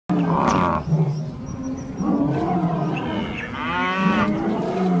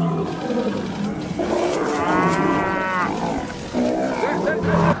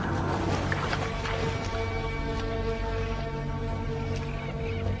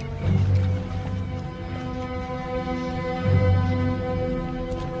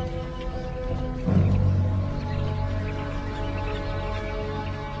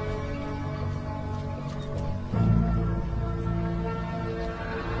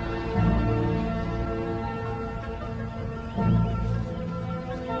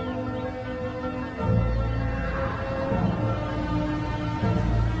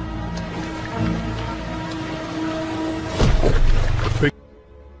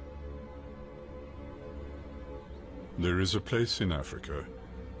There is a place in Africa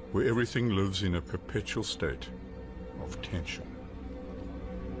where everything lives in a perpetual state of tension.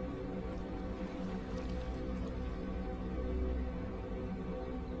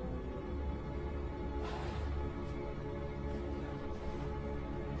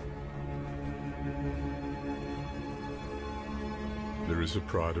 There is a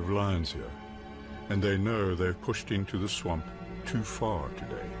pride of lions here, and they know they've pushed into the swamp too far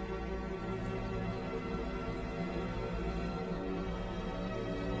today.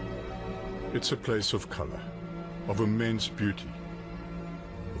 It's a place of color, of immense beauty,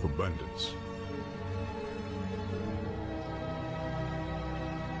 of abundance.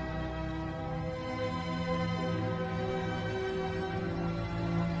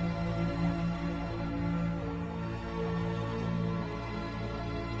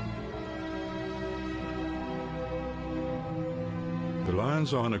 The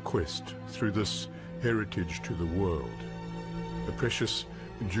lions are on a quest through this heritage to the world, a precious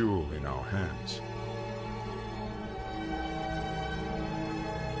jewel in our hands.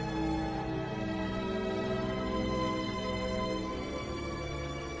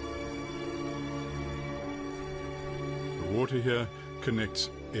 The water here connects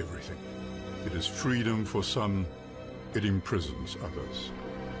everything. It is freedom for some, it imprisons others.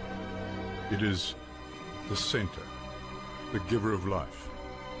 It is the center, the giver of life,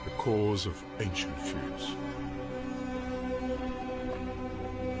 the cause of ancient feuds.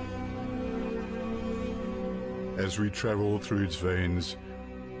 As we travel through its veins,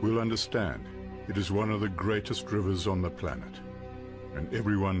 we'll understand it is one of the greatest rivers on the planet, and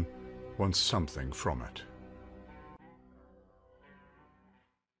everyone wants something from it.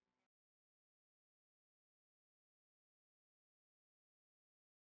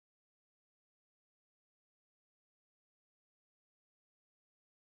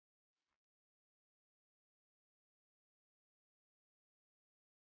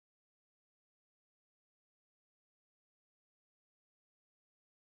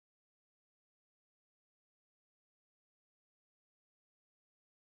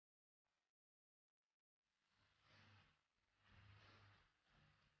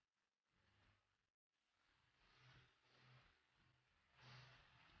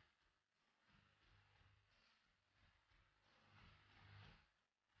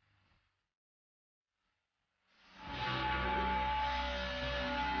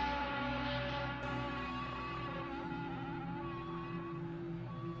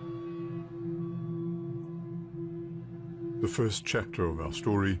 The first chapter of our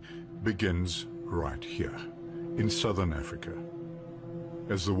story begins right here, in southern Africa.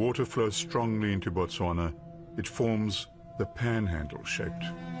 As the water flows strongly into Botswana, it forms the panhandle-shaped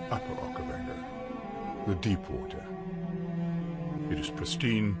upper Okavango, the deep water. It is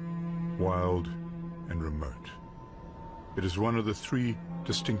pristine, wild, and remote. It is one of the three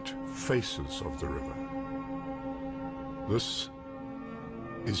distinct faces of the river. This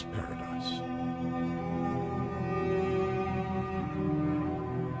is paradise.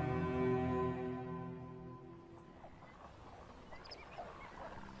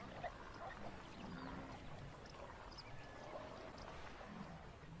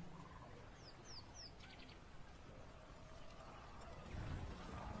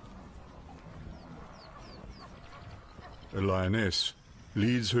 A lioness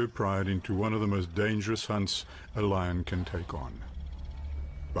leads her pride into one of the most dangerous hunts a lion can take on: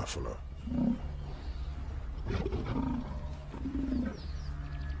 buffalo.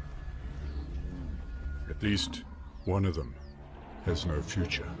 At least one of them has no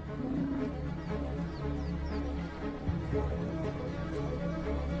future.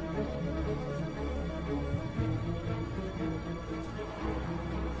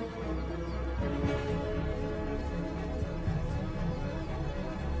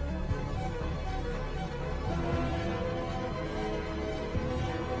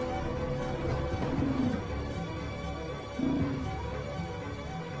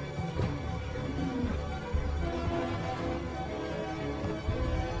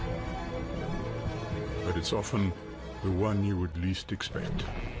 it's often the one you would least expect.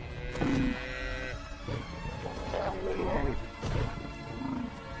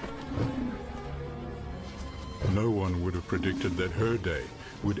 No one would have predicted that her day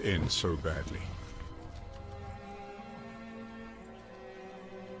would end so badly.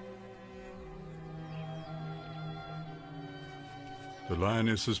 The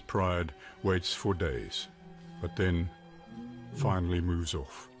lioness's pride waits for days, but then finally moves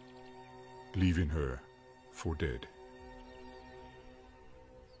off, leaving her for dead.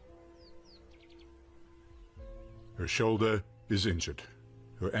 Her shoulder is injured,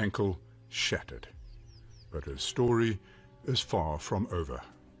 her ankle shattered, but her story is far from over.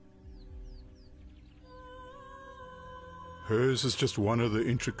 Hers is just one of the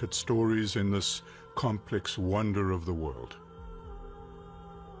intricate stories in this complex wonder of the world.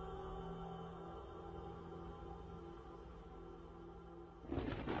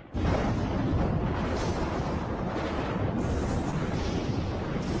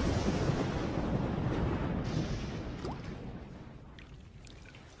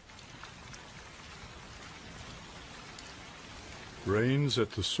 Rains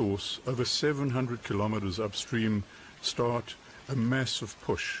at the source over 700 kilometers upstream start a massive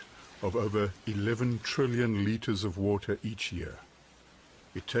push of over 11 trillion liters of water each year.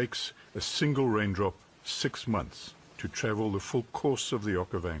 It takes a single raindrop 6 months to travel the full course of the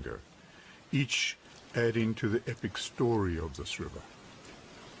Okavango, each adding to the epic story of this river.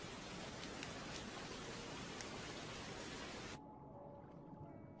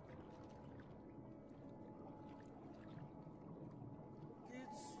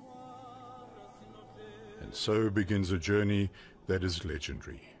 And so begins a journey that is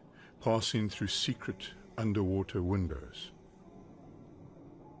legendary, passing through secret underwater windows.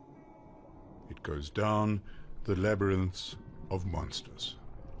 It goes down the labyrinths of monsters.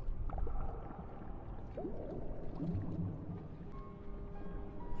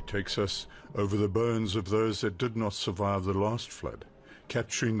 It takes us over the bones of those that did not survive the last flood,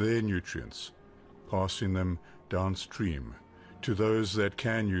 capturing their nutrients, passing them downstream to those that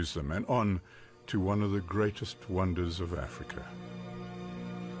can use them, and on to one of the greatest wonders of Africa.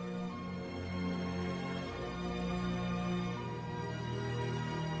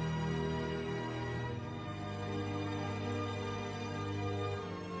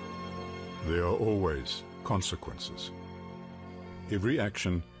 There are always consequences. Every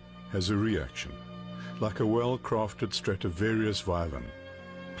action has a reaction, like a well-crafted Stradivarius violin.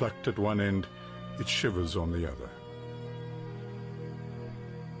 Plucked at one end, it shivers on the other.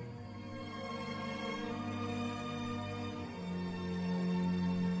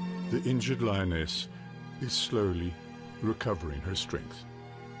 The injured lioness is slowly recovering her strength.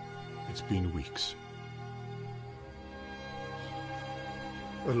 It's been weeks.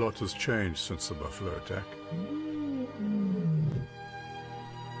 A lot has changed since the buffalo attack.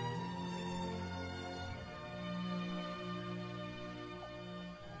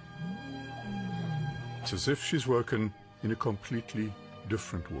 It's as if she's woken in a completely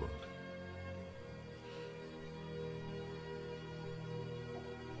different world.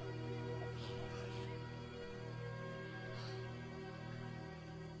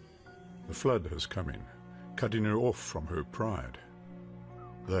 The flood has come in, cutting her off from her pride.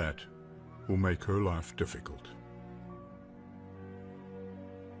 That will make her life difficult.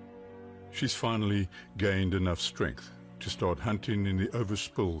 She's finally gained enough strength to start hunting in the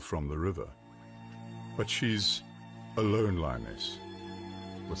overspill from the river. But she's a lone lioness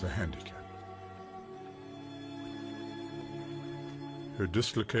with a handicap. Her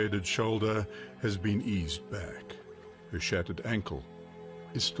dislocated shoulder has been eased back. Her shattered ankle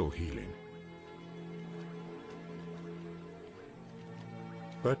is still healing.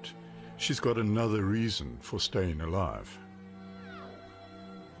 But she's got another reason for staying alive.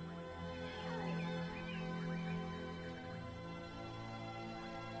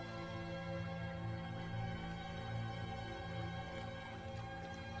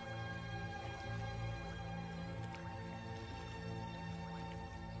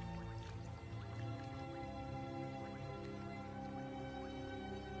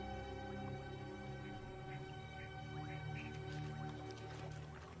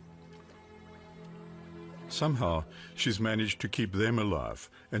 Somehow, she's managed to keep them alive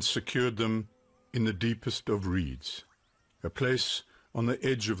and secured them in the deepest of reeds, a place on the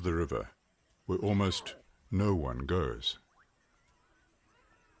edge of the river where almost no one goes.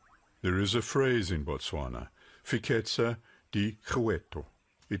 There is a phrase in Botswana, Fiketsa di Gweto.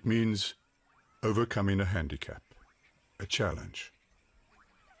 It means overcoming a handicap, a challenge.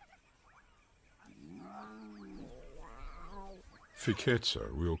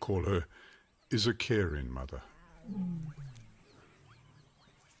 Fiketsa, we'll call her, is a caring mother.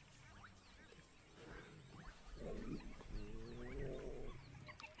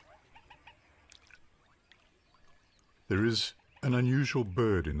 There is an unusual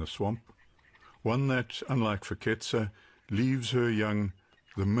bird in the swamp, one that, unlike Phaketsa, leaves her young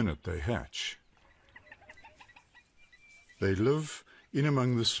the minute they hatch. They live in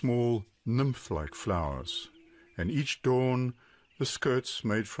among the small nymph-like flowers, and each dawn the skirts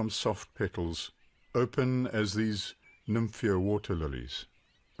made from soft petals open as these nymphaea water lilies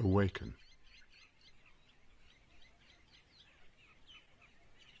awaken.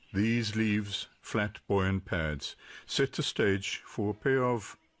 These leaves, flat buoyant pads, set the stage for a pair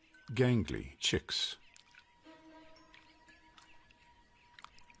of gangly chicks.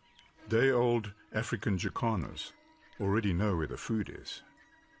 Day-old African jacanas already know where the food is.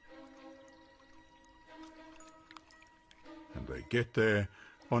 And they get there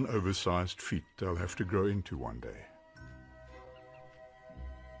on oversized feet they'll have to grow into one day.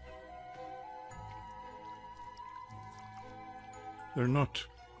 They're not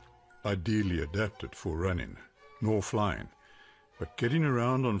ideally adapted for running, nor flying, but getting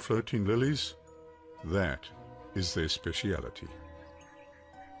around on floating lilies, that is their speciality.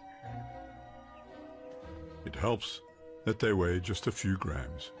 It helps that they weigh just a few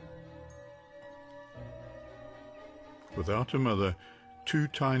grams. Without a mother, two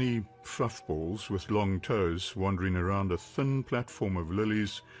tiny fluff balls with long toes wandering around a thin platform of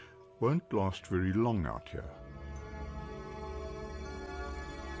lilies won't last very long out here.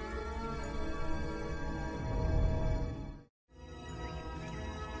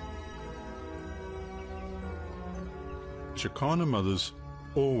 Jacana mothers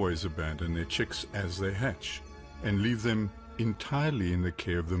always abandon their chicks as they hatch and leave them entirely in the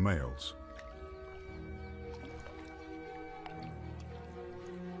care of the males.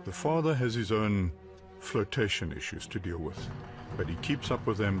 The father has his own flotation issues to deal with, but he keeps up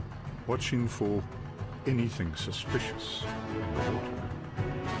with them, watching for anything suspicious in the water.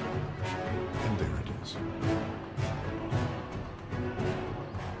 And there it is.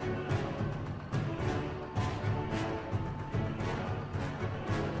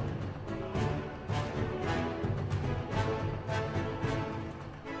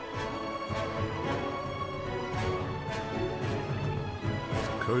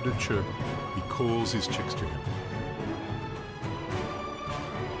 Coded chirp, he calls his chicks to him.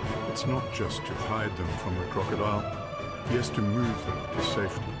 It's not just to hide them from the crocodile, he has to move them to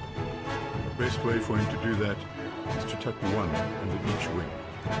safety. The best way for him to do that is to tuck one under each wing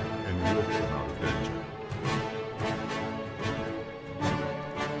and walk them out of danger.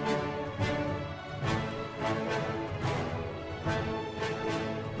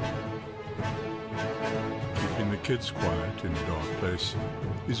 Keeping the kids quiet in a dark place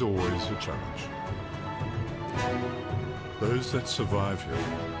is always a challenge. Those that survive here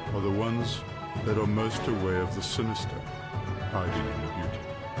are the ones that are most aware of the sinister hiding in the beauty.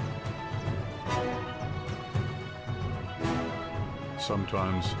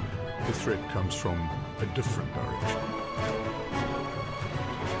 Sometimes the threat comes from a different direction.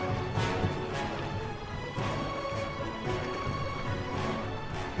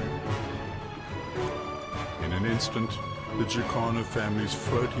 In an instant, the Jacana family's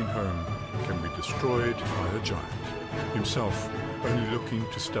floating home can be destroyed by a giant, himself only looking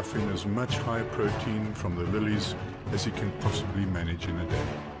to stuff in as much high protein from the lilies as he can possibly manage in a day.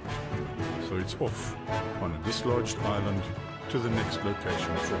 So it's off on a dislodged island to the next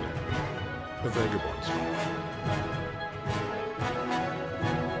location for them, a vagabond's life.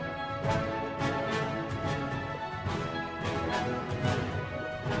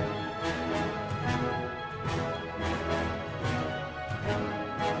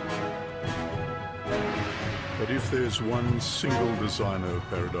 But if there's one single designer of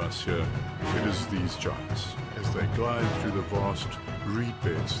paradise here, it is these giants, as they glide through the vast reed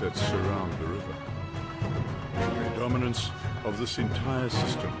beds that surround the river. The dominance of this entire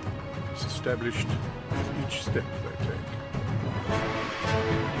system is established with each step they take.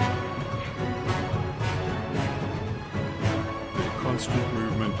 Their constant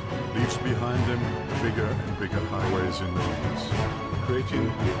movement leaves behind them bigger and bigger highways in the reeds, creating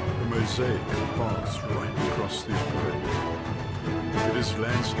a mosaic of paths right across the aquarium. It is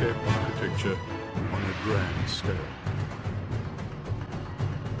landscape architecture on a grand scale.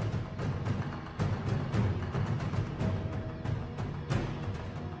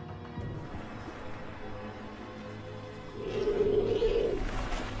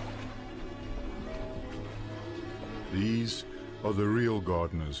 These are the real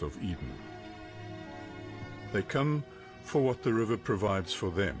gardeners of Eden. They come for what the river provides for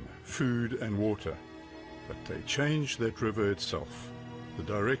them, food and water, but they change that river itself, the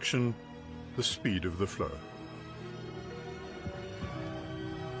direction, the speed of the flow.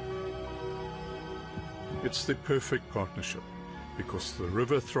 It's the perfect partnership, because the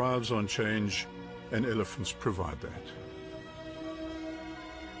river thrives on change and elephants provide that.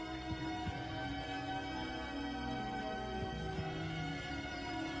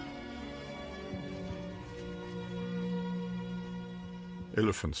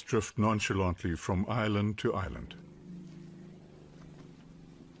 Elephants drift nonchalantly from island to island.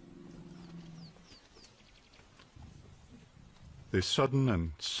 Their sudden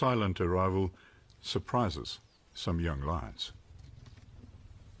and silent arrival surprises some young lions.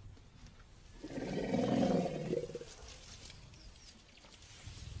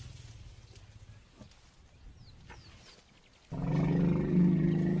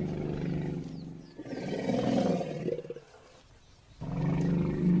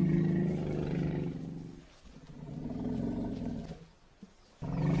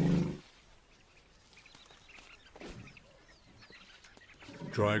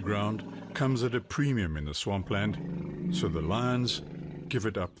 Dry ground comes at a premium in the swampland, so the lions give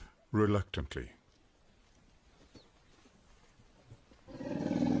it up reluctantly.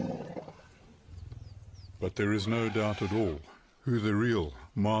 But there is no doubt at all who the real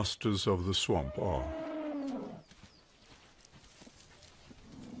masters of the swamp are.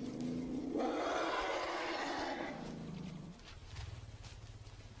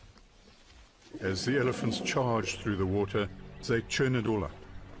 As the elephants charge through the water, they churn it all up,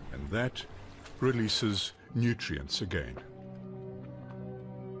 and that releases nutrients again.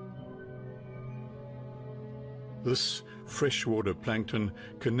 This freshwater plankton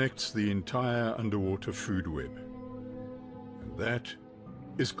connects the entire underwater food web, and that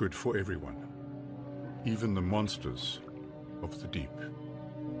is good for everyone, even the monsters of the deep.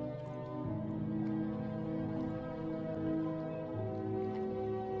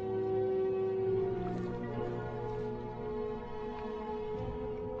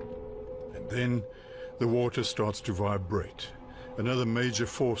 Then the water starts to vibrate. Another major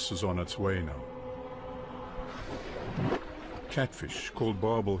force is on its way now. Catfish, called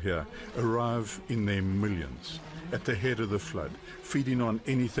barbel here, arrive in their millions at the head of the flood, feeding on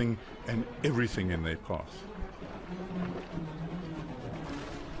anything and everything in their path.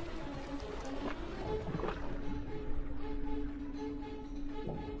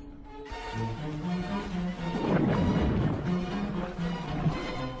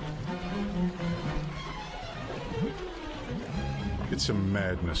 It's a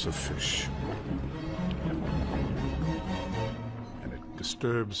madness of fish, and it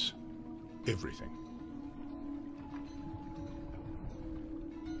disturbs everything.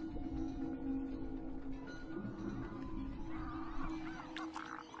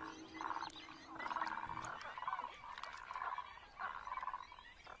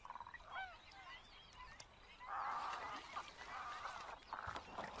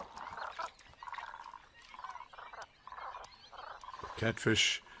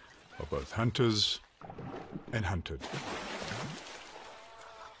 Catfish are both hunters and hunted.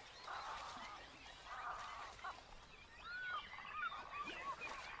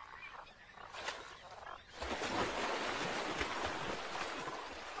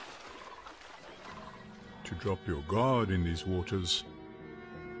 To drop your guard in these waters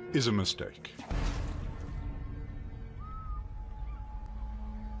is a mistake.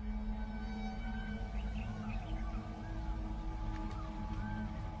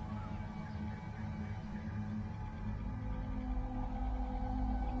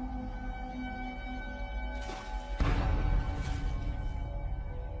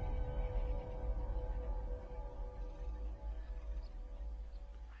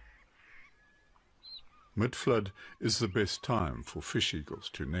 Mid-flood is the best time for fish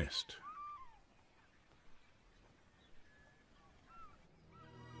eagles to nest.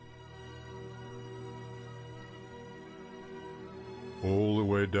 All the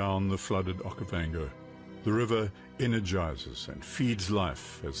way down the flooded Okavango, the river energizes and feeds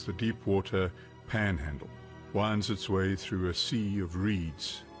life as the deep water panhandle winds its way through a sea of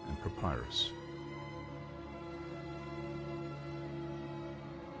reeds and papyrus.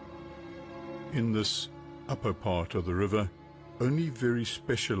 In this upper part of the river, only very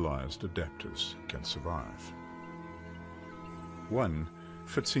specialized adapters can survive. One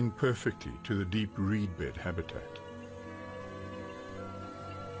fits in perfectly to the deep reed bed habitat.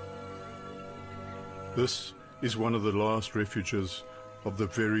 This is one of the last refuges of the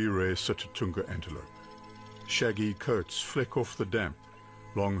very rare Sitatunga antelope. Shaggy coats fleck off the damp,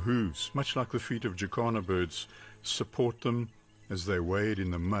 Long hooves, much like the feet of jacana birds, support them as they wade in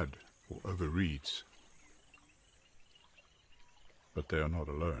the mud or over reeds. But they are not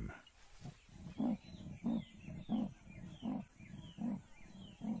alone.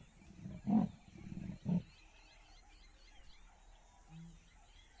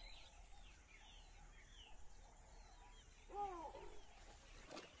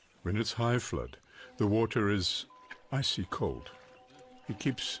 When it's high flood, the water is icy cold. It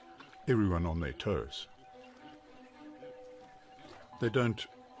keeps everyone on their toes. They don't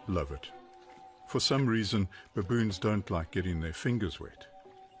love it. For some reason, baboons don't like getting their fingers wet.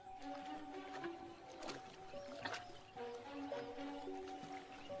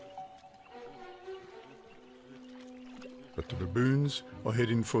 But the baboons are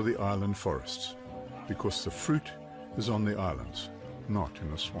heading for the island forests because the fruit is on the islands, not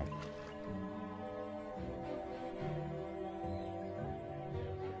in the swamp.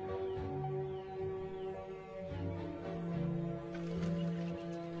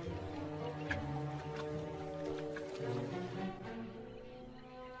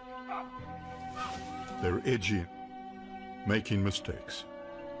 They're edgy, making mistakes.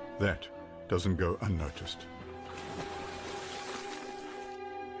 That doesn't go unnoticed.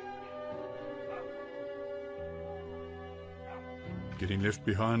 Getting left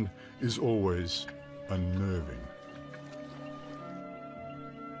behind is always unnerving.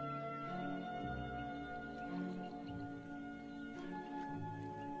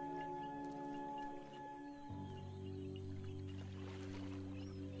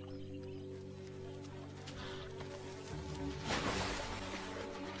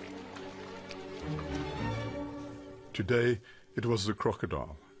 Today, it was the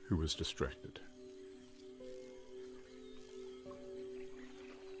crocodile who was distracted.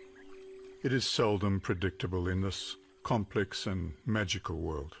 It is seldom predictable in this complex and magical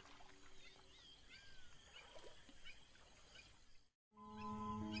world.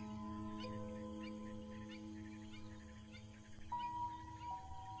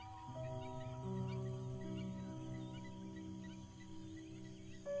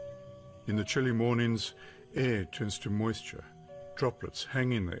 In the chilly mornings, air turns to moisture. Droplets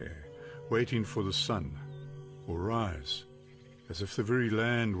hang in the air, waiting for the sun, or rise, as if the very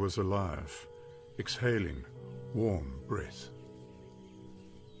land was alive, exhaling warm breath.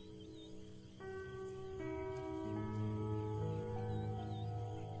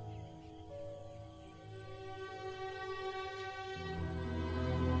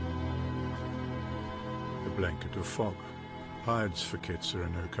 A blanket of fog hides Felidae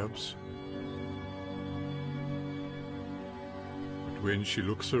and her cubs. But when she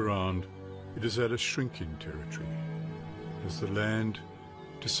looks around, it is at a shrinking territory, as the land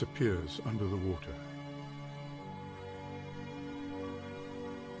disappears under the water.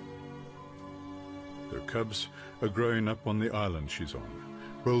 Her cubs are growing up on the island she's on,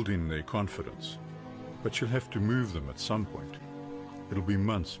 building their confidence. But she'll have to move them at some point. It'll be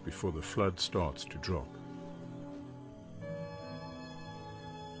months before the flood starts to drop.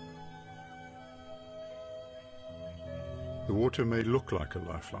 The water may look like a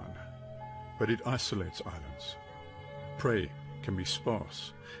lifeline, but it isolates islands. Prey can be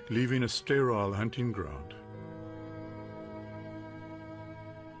sparse, leaving a sterile hunting ground.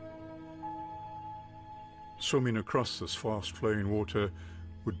 Swimming across this fast-flowing water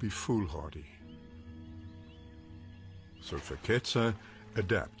would be foolhardy. So Felidae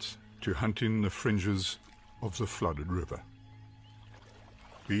adapts to hunting the fringes of the flooded river.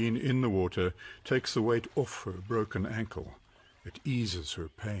 Being in the water takes the weight off her broken ankle. It eases her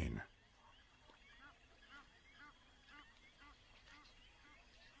pain.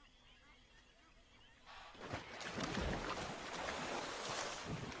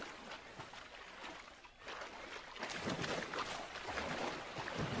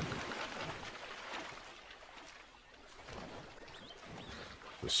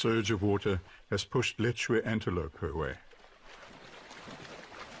 The surge of water has pushed Lechwe antelope her way.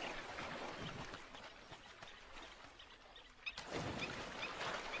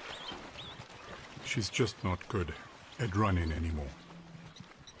 She's just not good at running anymore.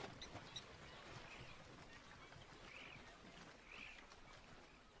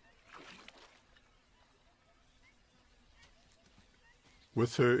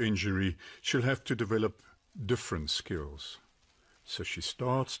 With her injury, she'll have to develop different skills. So she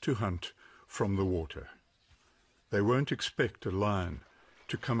starts to hunt from the water. They won't expect a lion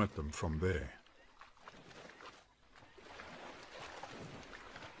to come at them from there.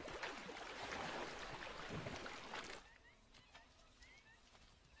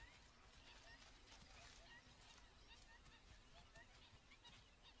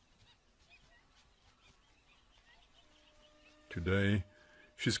 Today,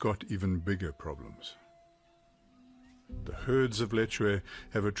 she's got even bigger problems. The herds of Lechwe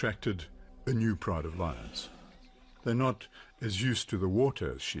have attracted a new pride of lions. They're not as used to the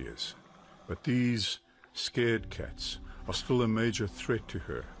water as she is, but these scared cats are still a major threat to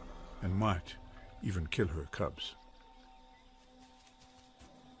her and might even kill her cubs.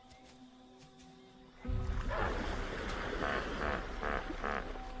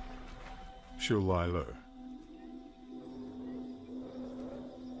 She'll lie low.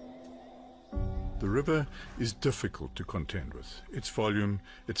 The river is difficult to contend with. Its volume,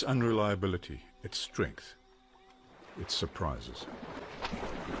 its unreliability, its strength, its surprises.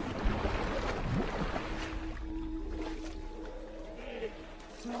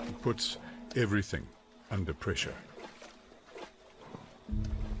 It puts everything under pressure.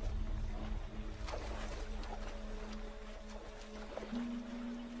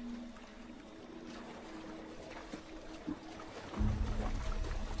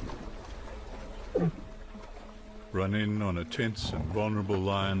 Run in on a tense and vulnerable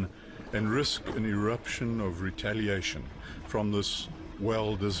lion and risk an eruption of retaliation from this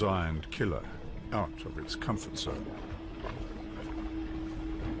well-designed killer out of its comfort zone.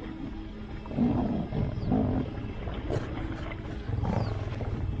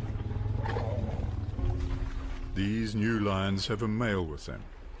 These new lions have a male with them,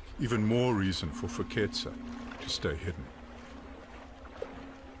 even more reason for Feketsa to stay hidden.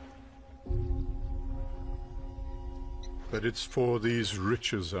 But it's for these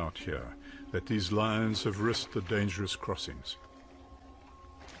riches out here that these lions have risked the dangerous crossings.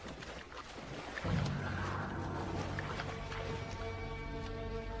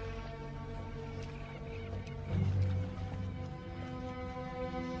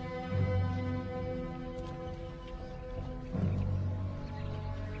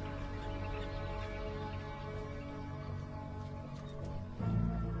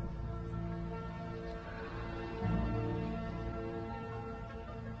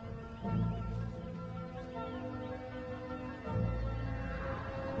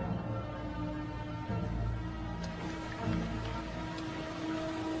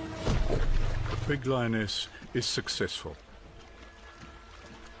 Big lioness is successful,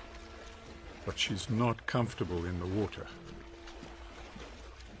 but she's not comfortable in the water.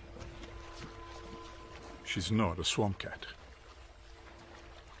 She's not a swamp cat.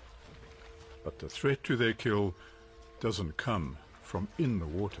 But the threat to their kill doesn't come from in the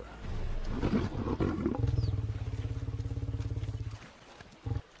water.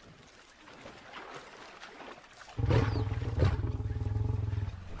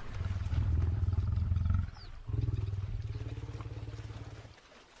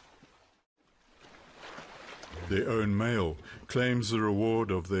 Their own male claims the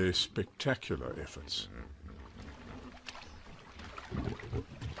reward of their spectacular efforts.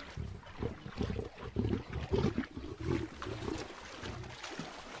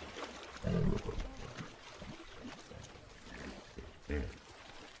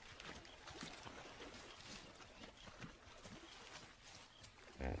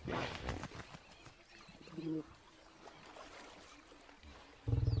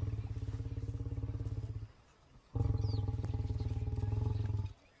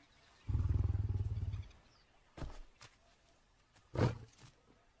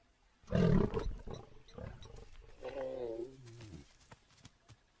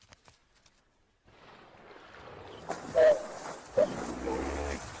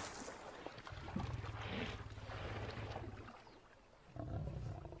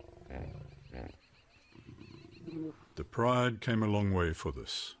 The pride came a long way for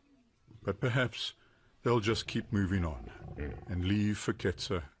this, but perhaps they'll just keep moving on and leave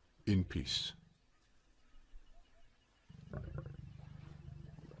Feketsa in peace.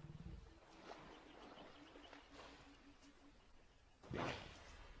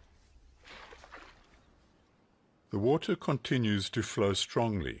 The water continues to flow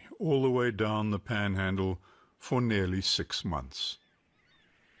strongly all the way down the panhandle for nearly 6 months.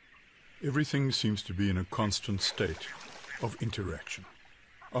 Everything seems to be in a constant state of interaction,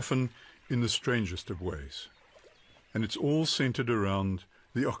 often in the strangest of ways. And it's all centered around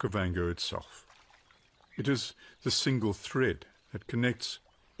the Okavango itself. It is the single thread that connects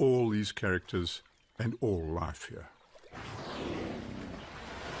all these characters and all life here.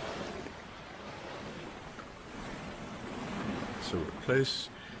 So a place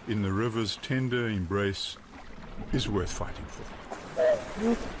in the river's tender embrace is worth fighting for.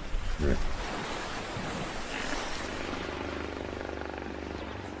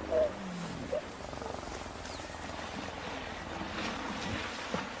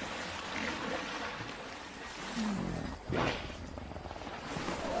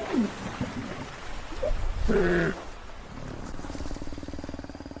 The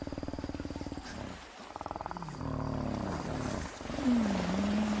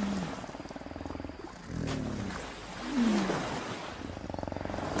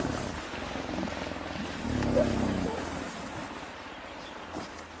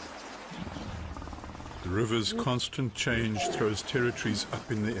river's constant change throws territories up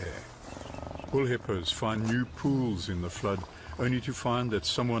in the air. Bull hippos find new pools in the flood, only to find that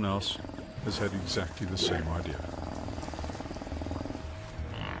someone else has had exactly the same idea.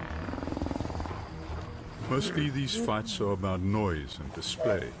 Mostly these fights are about noise and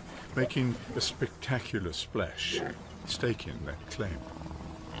display, making a spectacular splash, staking that claim.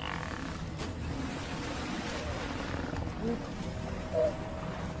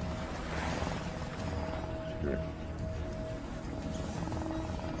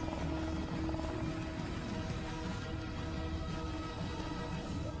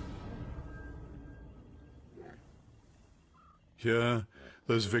 Here,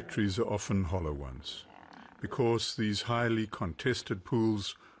 those victories are often hollow ones, because these highly contested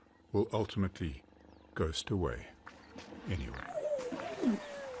pools will ultimately ghost away anyway.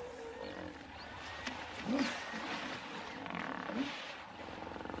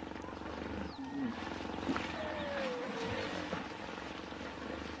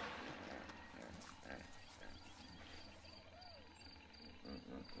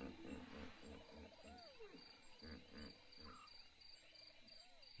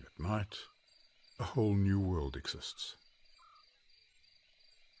 At night, a whole new world exists.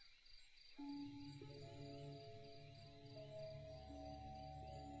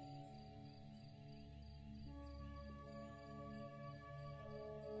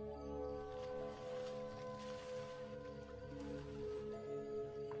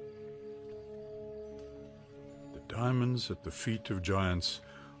 The diamonds at the feet of giants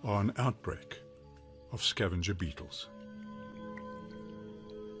are an outbreak of scavenger beetles.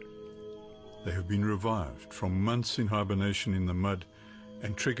 They have been revived from months in hibernation in the mud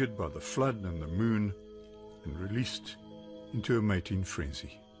and triggered by the flood and the moon and released into a mating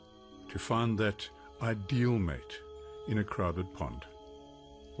frenzy to find that ideal mate in a crowded pond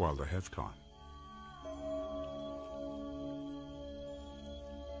while they have time.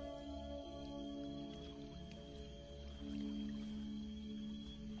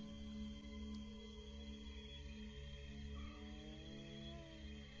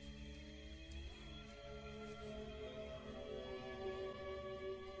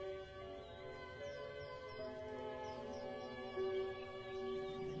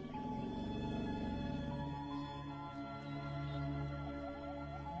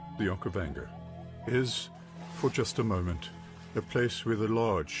 The Okavango is, for just a moment, a place where the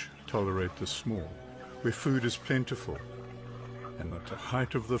large tolerate the small, where food is plentiful, and at the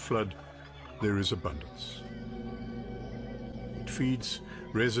height of the flood there is abundance. It feeds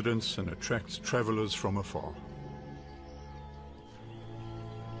residents and attracts travelers from afar.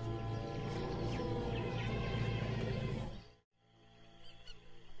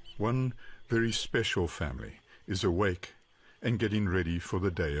 One very special family is awake and getting ready for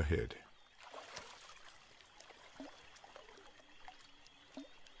the day ahead.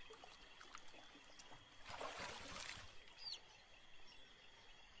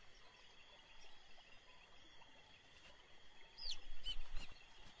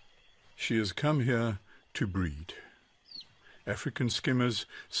 She has come here to breed. African skimmers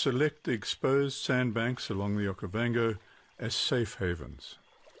select the exposed sandbanks along the Okavango as safe havens.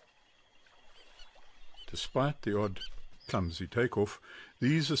 Despite the odd clumsy takeoff,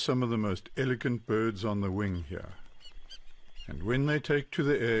 these are some of the most elegant birds on the wing here. And when they take to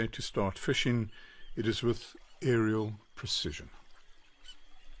the air to start fishing, it is with aerial precision.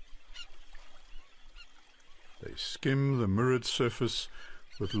 They skim the mirrored surface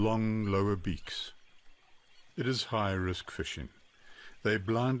with long lower beaks. It is high-risk fishing. They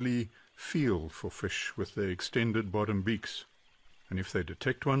blindly feel for fish with their extended bottom beaks, and if they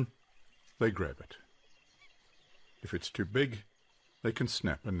detect one, they grab it. If it's too big, they can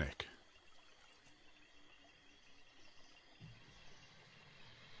snap a neck.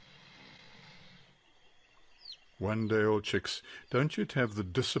 One-day-old chicks don't yet have the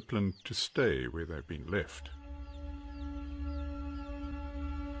discipline to stay where they've been left.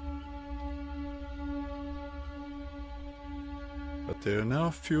 But there are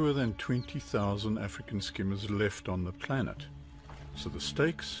now fewer than 20,000 African skimmers left on the planet, so the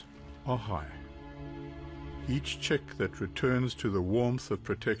stakes are high. Each chick that returns to the warmth of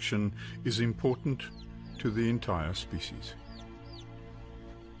protection is important to the entire species.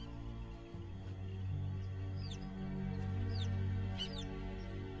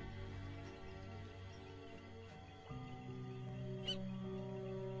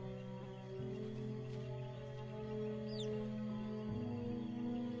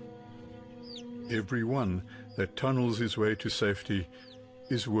 Every one that tunnels his way to safety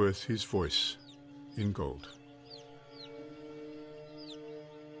is worth his voice in gold.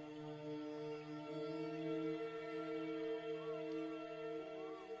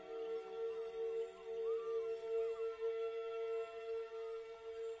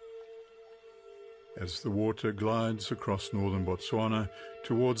 As the water glides across northern Botswana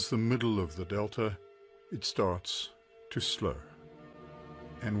towards the middle of the delta, it starts to slow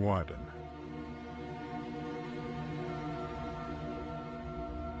and widen.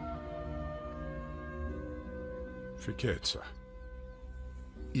 Fiketsa,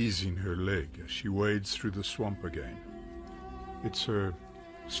 easing her leg as she wades through the swamp again. It's her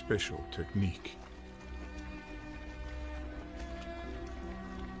special technique.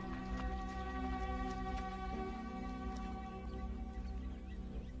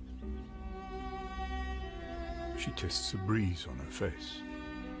 She tests a breeze on her face.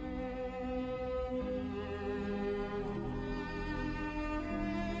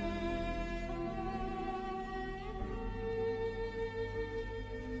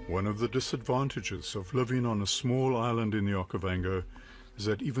 One of the disadvantages of living on a small island in the Okavango is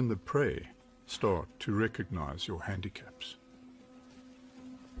that even the prey start to recognize your handicaps.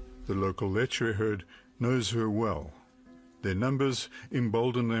 The local Lechwe herd knows her well. Their numbers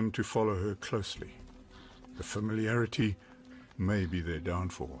embolden them to follow her closely. The familiarity may be their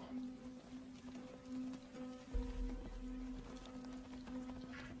downfall.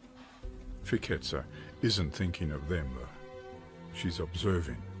 Fiketsa isn't thinking of them, though. She's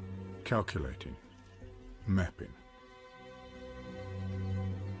observing, calculating, mapping.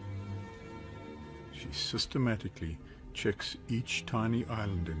 She systematically checks each tiny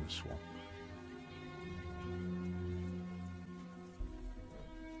island in the swamp.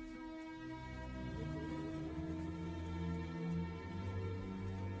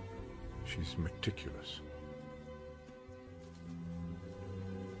 She's meticulous.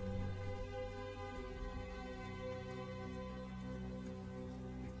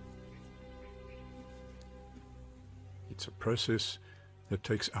 It's a process that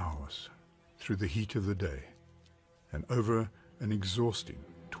takes hours through the heat of the day and over an exhausting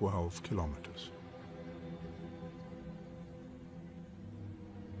 12 kilometers.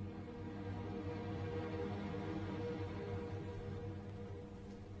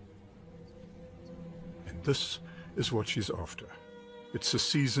 This is what she's after. It's a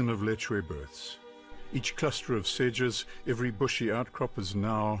season of Lechwe births. Each cluster of sedges, every bushy outcrop is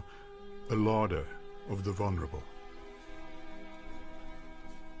now a larder of the vulnerable.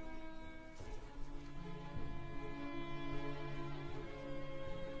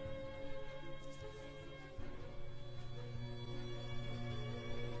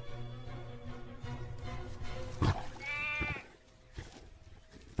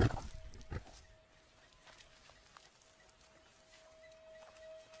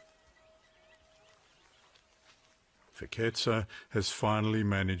 Fiketsa has finally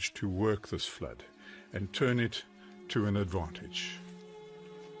managed to work this flood and turn it to an advantage.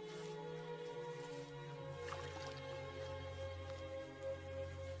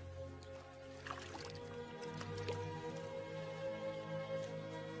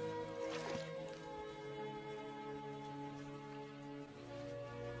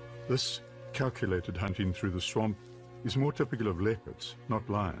 This calculated hunting through the swamp is more typical of leopards, not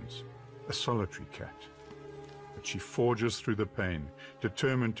lions, a solitary cat. But she forges through the pain,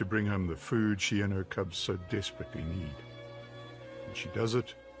 determined to bring home the food she and her cubs so desperately need. And she does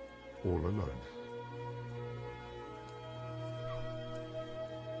it all alone.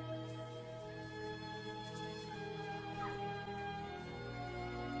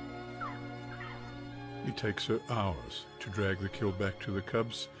 It takes her hours to drag the kill back to the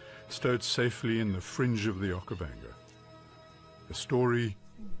cubs, stowed safely in the fringe of the Okavango. A story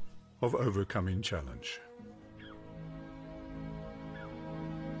of overcoming challenge.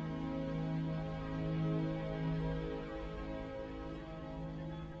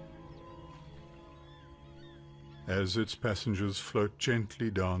 As its passengers float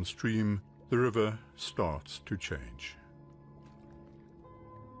gently downstream, the river starts to change.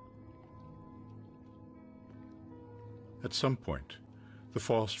 At some point, the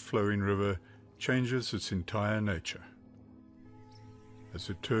fast-flowing river changes its entire nature. As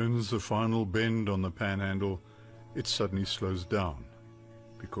it turns the final bend on the panhandle, it suddenly slows down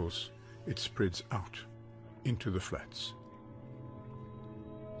because it spreads out into the flats.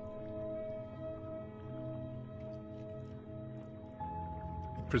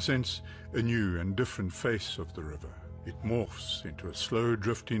 Presents a new and different face of the river. It morphs into a slow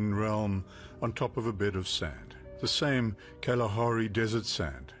drifting realm on top of a bed of sand, the same Kalahari desert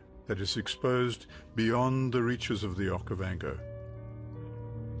sand that is exposed beyond the reaches of the Okavango.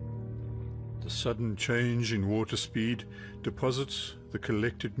 The sudden change in water speed deposits the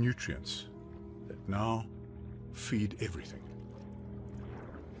collected nutrients that now feed everything.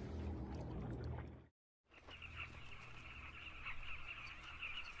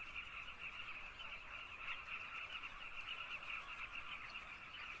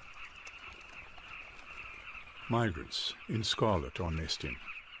 Migrants in scarlet are nesting.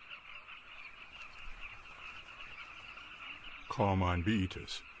 Carmine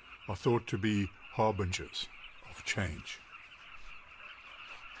bee-eaters are thought to be harbingers of change.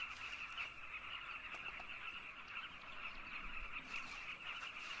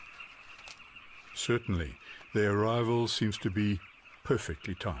 Certainly, their arrival seems to be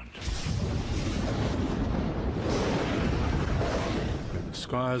perfectly timed. When the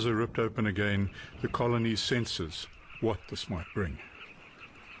skies are ripped open again, the colony senses what this might bring.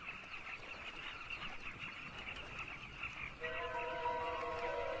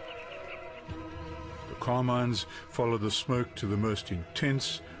 The carmines follow the smoke to the most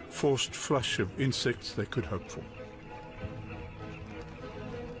intense, forced flush of insects they could hope for.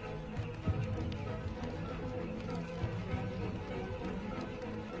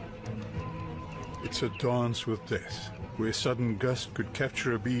 It's a dance with death, where a sudden gust could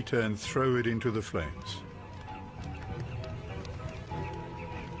capture a bee-eater and throw it into the flames.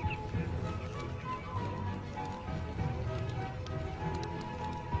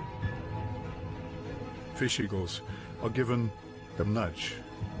 Fish eagles are given a nudge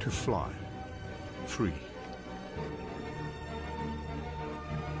to fly free.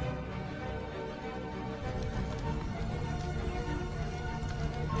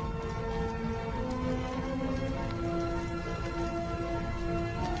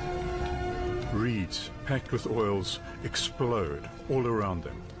 Reeds packed with oils explode all around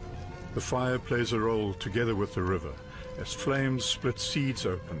them. The fire plays a role together with the river, as flames split seeds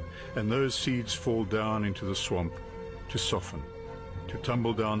open, and those seeds fall down into the swamp to soften, to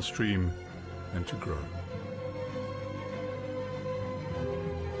tumble downstream, and to grow.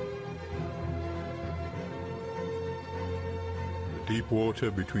 The deep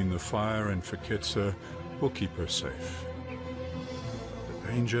water between the fire and Felidae will keep her safe. The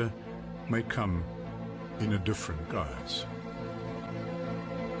danger may come in a different guise.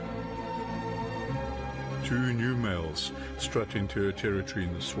 Two new males strut into her territory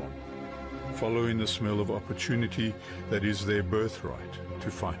in the swamp, following the smell of opportunity that is their birthright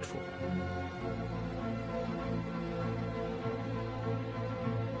to fight for.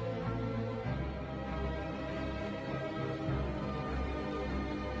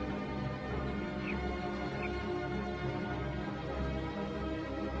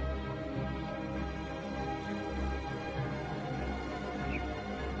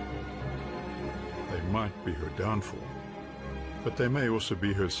 Might be her downfall, but they may also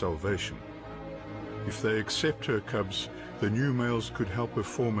be her salvation. If they accept her cubs, the new males could help her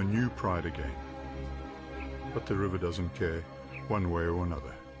form a new pride again. But the river doesn't care, one way or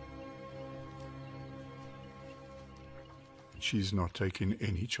another. She's not taking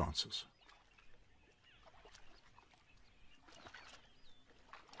any chances.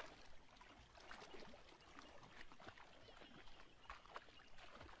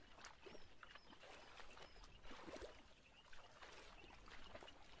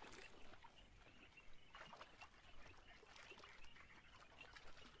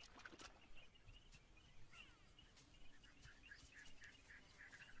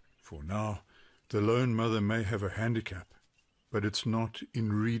 For now, the lone mother may have a handicap, but it's not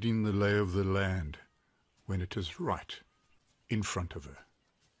in reading the lay of the land when it is right in front of her.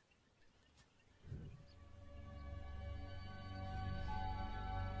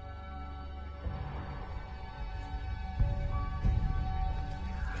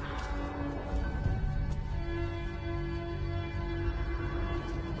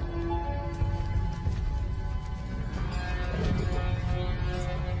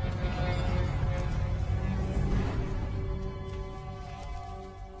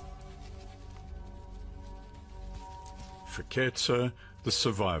 Felidae, the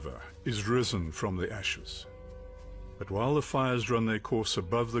survivor, is risen from the ashes. But while the fires run their course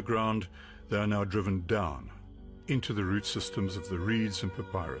above the ground, they are now driven down into the root systems of the reeds and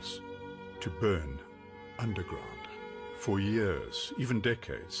papyrus to burn underground for years, even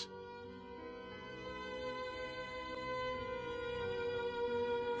decades.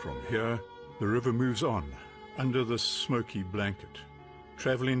 From here, the river moves on under the smoky blanket,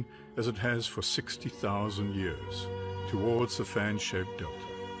 traveling as it has for 60,000 years, towards the fan-shaped delta,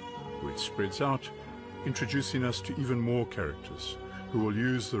 where it spreads out, introducing us to even more characters who will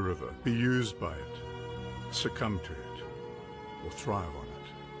use the river, be used by it, succumb to it, or thrive on it.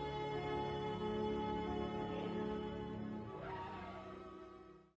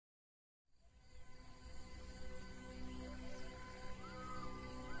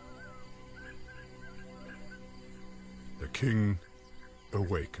 The king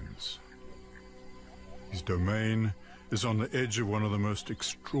awakens. His domain is on the edge of one of the most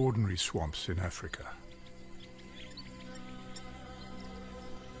extraordinary swamps in Africa.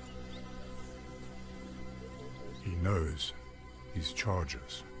 He knows his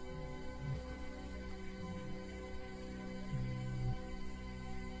charges.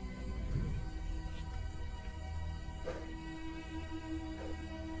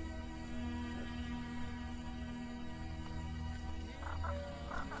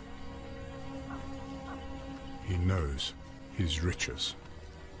 He knows his riches.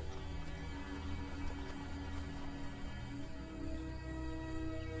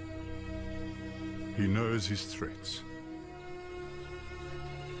 He knows his threats.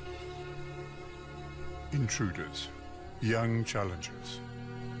 Intruders, young challengers.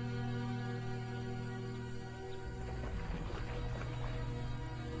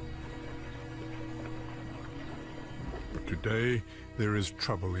 But today, there is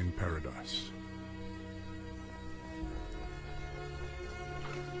trouble in paradise.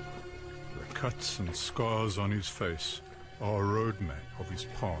 The cuts and scars on his face are a roadmap of his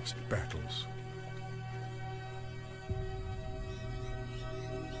past battles.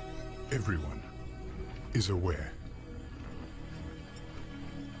 Everyone is aware.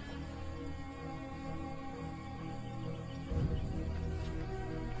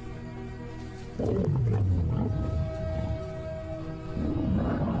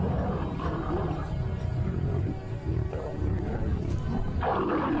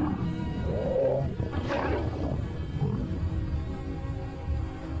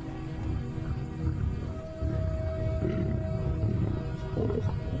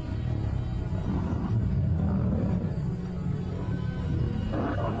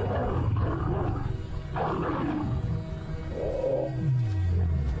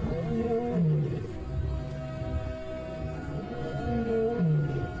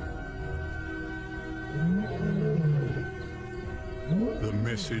 The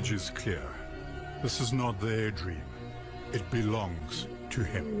message is clear. This is not their dream. It belongs to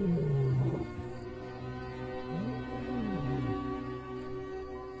him.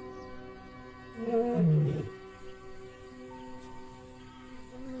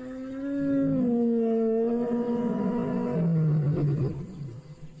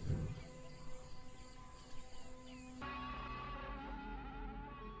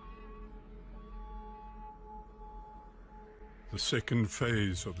 The second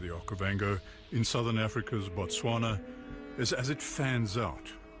phase of the Okavango in southern Africa's Botswana is as it fans out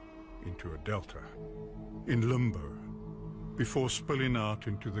into a delta, in limbo, before spilling out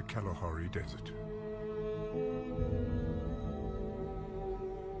into the Kalahari Desert.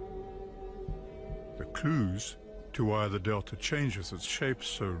 The clues to why the delta changes its shape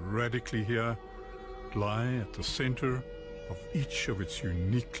so radically here lie at the center of each of its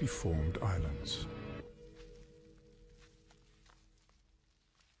uniquely formed islands.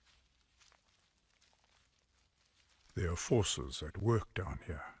 There are forces at work down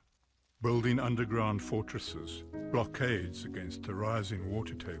here, building underground fortresses, blockades against the rising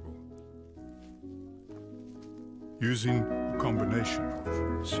water table, using a combination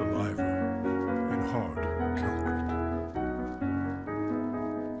of saliva and hard concrete.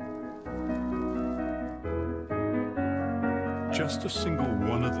 Just a single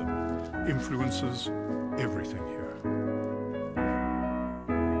one of them influences everything here.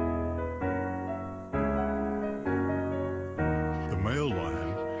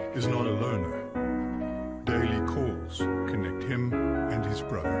 Is not a loner. Daily calls connect him and his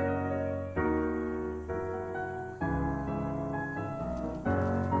brother.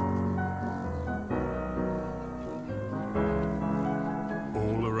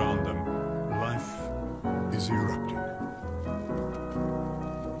 All around them, life is erupting.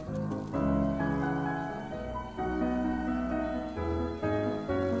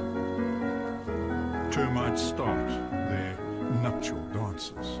 Termites start their nuptial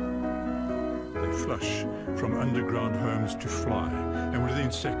dances. They flush from underground homes to fly, and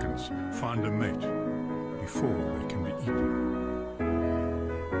within seconds find a mate before they can be eaten.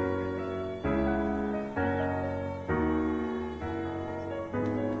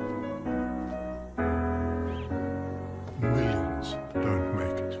 Millions don't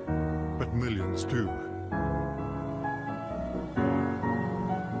make it, but millions do.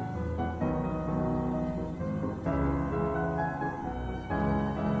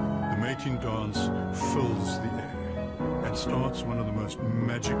 mating dance fills the air and starts one of the most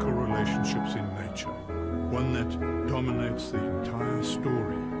magical relationships in nature, one that dominates the entire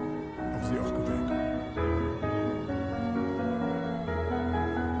story of the Okavango.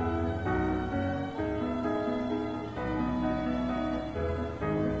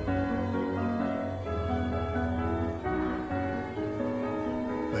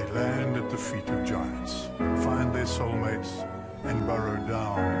 They land at the feet of giants, find their soulmates, and burrow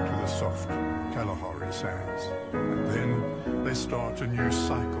down into the soft Kalahari sands. And then they start a new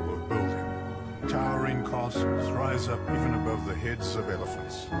cycle of building. Towering castles rise up even above the heads of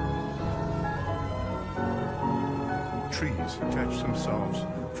elephants. Trees attach themselves,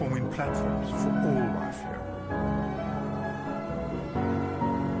 forming platforms for all life here.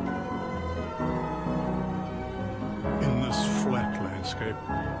 In this flat landscape,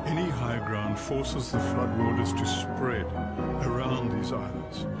 any high ground forces the floodwaters to spread around these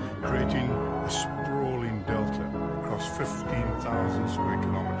islands, creating a sprawling delta across 15,000 square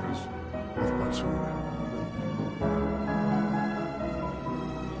kilometers of Botswana.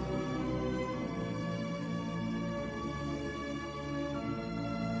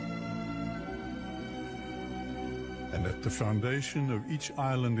 And at the foundation of each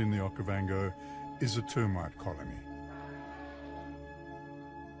island in the Okavango is a termite colony.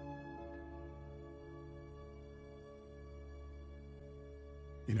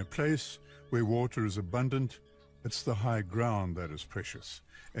 In a place where water is abundant, it's the high ground that is precious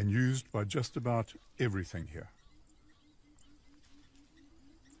and used by just about everything here.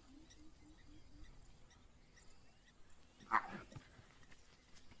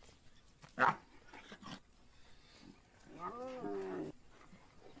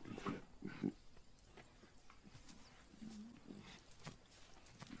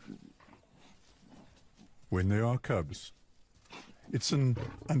 When there are cubs, it's an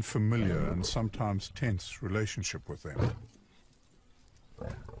unfamiliar and sometimes tense relationship with them.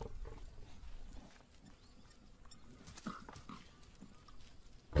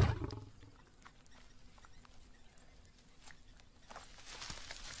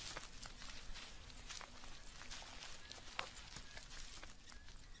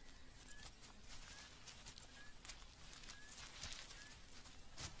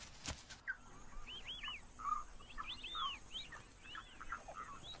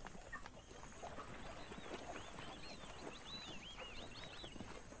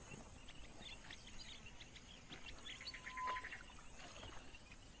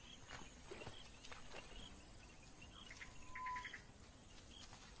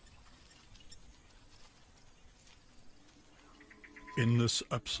 In this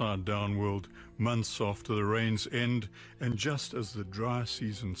upside-down world, months after the rains end, and just as the dry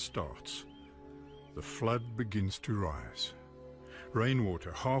season starts, the flood begins to rise.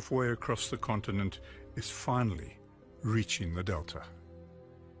 Rainwater halfway across the continent is finally reaching the delta.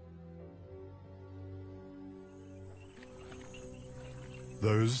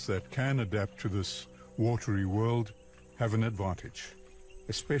 Those that can adapt to this watery world have an advantage,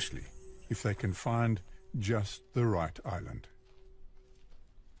 especially if they can find just the right island.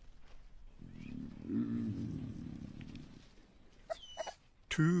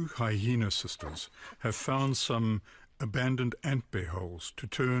 Two hyena sisters have found some abandoned ant bear holes to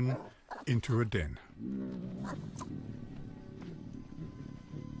turn into a den.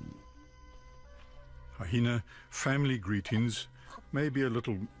 Hyena family greetings may be a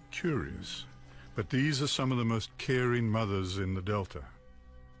little curious, but these are some of the most caring mothers in the Delta.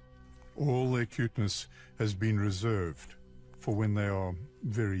 All their cuteness has been reserved for when they are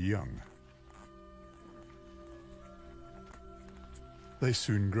very young. They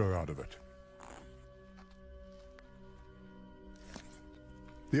soon grow out of it.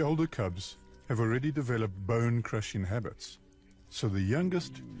 The older cubs have already developed bone-crushing habits, so the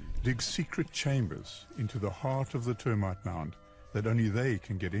youngest dig secret chambers into the heart of the termite mound that only they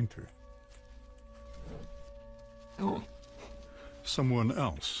can get into. Someone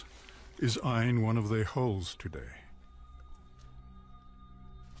else is eyeing one of their holes today.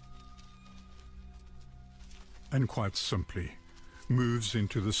 And quite simply, moves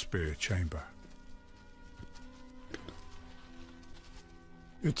into the spare chamber.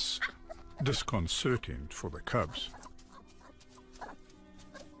 It's disconcerting for the cubs.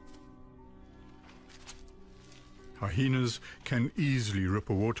 Hyenas can easily rip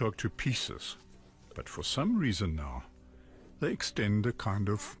a warthog to pieces, but for some reason now, they extend a kind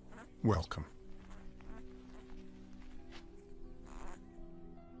of welcome.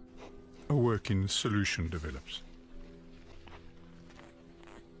 A working solution develops.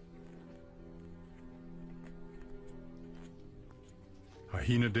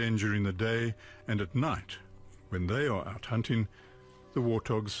 Hyena den during the day, and at night, when they are out hunting, the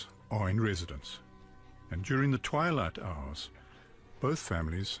warthogs are in residence. And during the twilight hours, both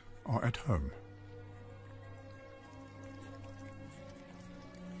families are at home.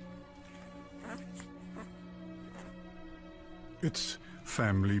 It's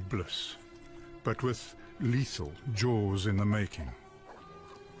family bliss, but with lethal jaws in the making.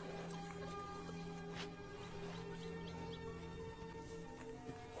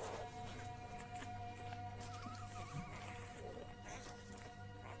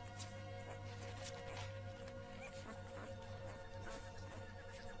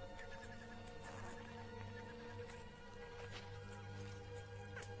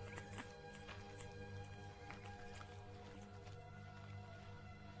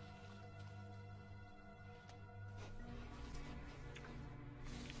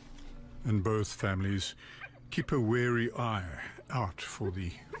 And both families keep a wary eye out for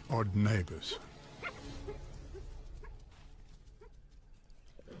the odd neighbors.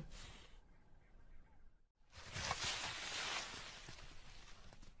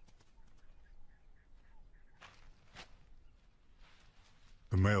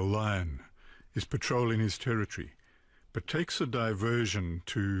 The male lion is patrolling his territory, but takes a diversion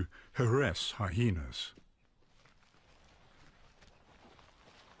to harass hyenas.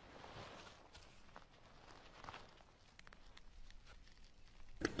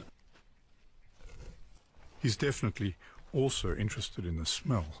 He's definitely also interested in the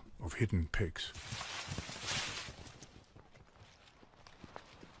smell of hidden pigs.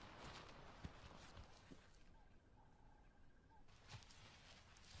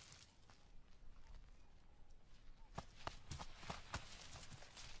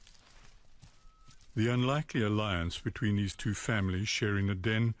 The unlikely alliance between these two families sharing a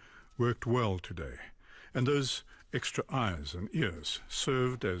den worked well today, and those extra eyes and ears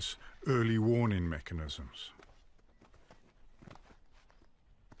served as early warning mechanisms.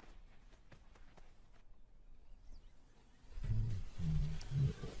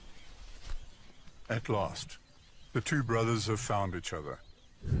 At last, the two brothers have found each other.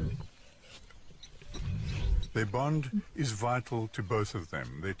 Their bond is vital to both of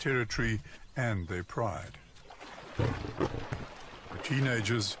them, their territory and their pride. The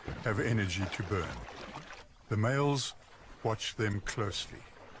teenagers have energy to burn. The males watch them closely.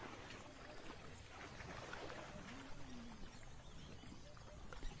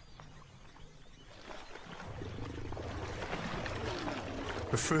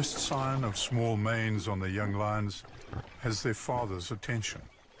 The first sign of small manes on the young lions has their father's attention.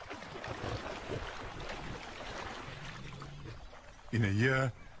 In a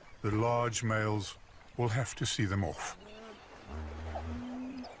year, the large males will have to see them off.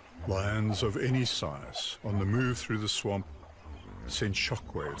 Lions of any size on the move through the swamp send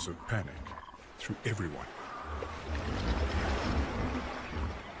shockwaves of panic through everyone.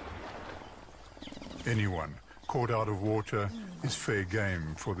 Anyone caught out of water is fair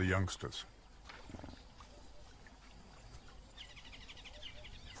game for the youngsters.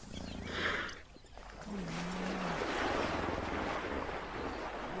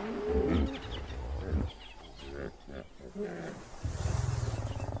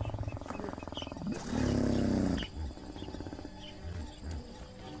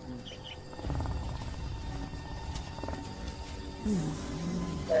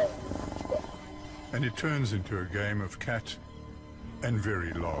 And it turns into a game of cat and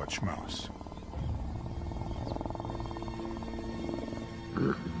very large mouse.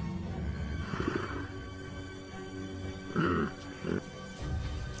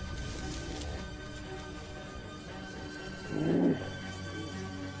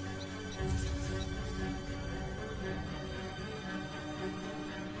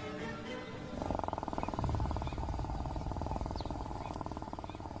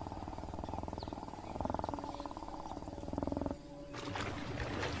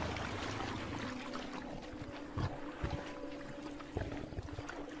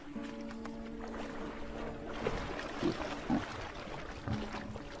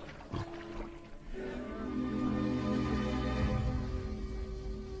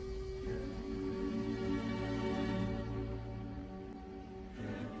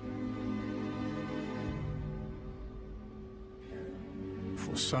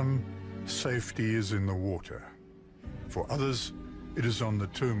 For some, safety is in the water. For others, it is on the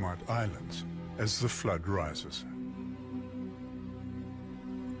termite islands as the flood rises.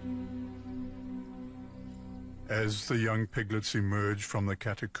 As the young piglets emerge from the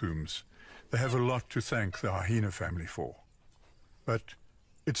catacombs, they have a lot to thank the hyena family for. But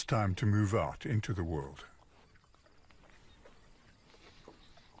it's time to move out into the world.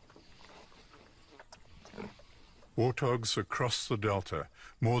 Warthogs across the delta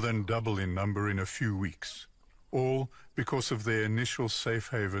more than double in number in a few weeks, all because of their initial safe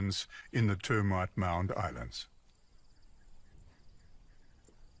havens in the termite mound islands.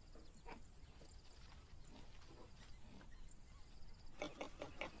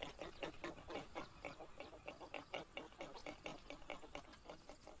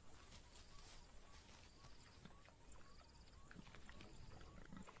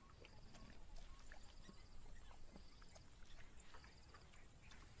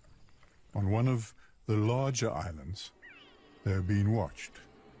 On one of the larger islands, they are being watched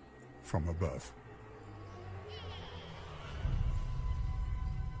from above.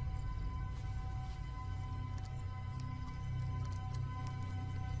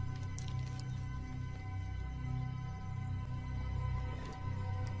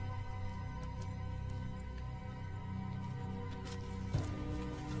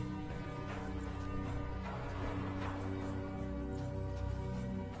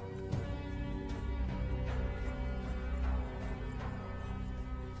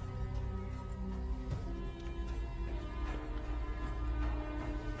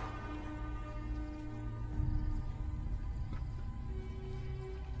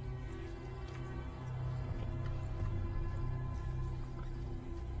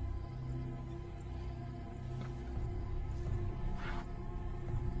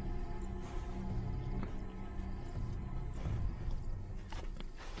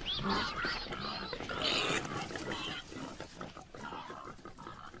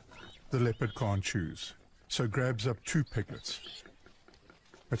 The leopard can't choose, so grabs up 2 piglets.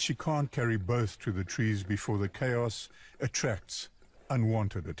 But she can't carry both to the trees before the chaos attracts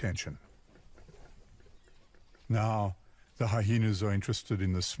unwanted attention. Now, the hyenas are interested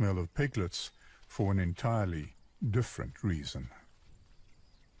in the smell of piglets for an entirely different reason.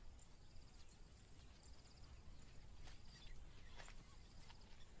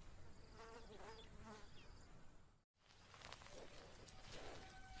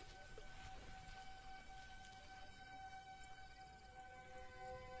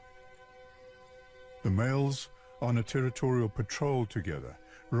 The males are on a territorial patrol together,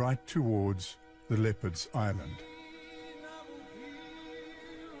 right towards the leopard's island.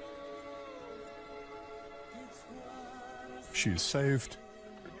 She is saved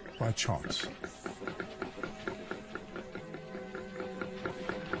by chance.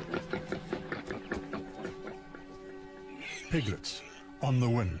 Piglets on the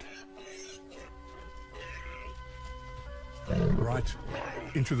wind. Right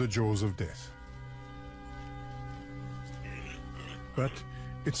into the jaws of death. But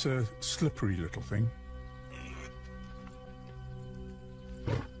it's a slippery little thing.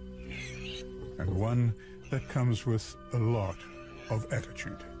 And one that comes with a lot of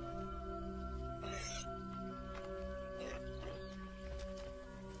attitude.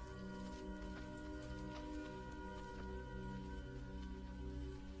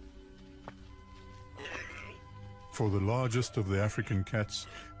 For the largest of the African cats,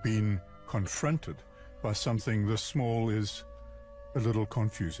 being confronted by something this small is a little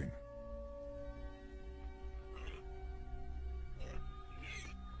confusing.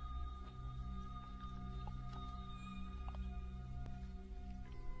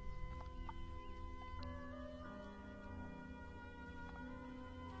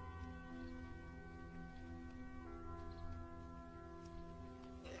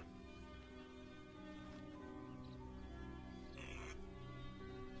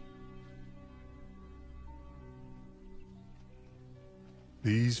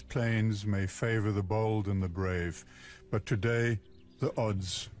 These plains may favor the bold and the brave, but today the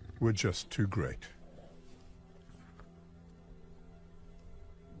odds were just too great.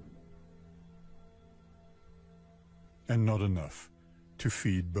 And not enough to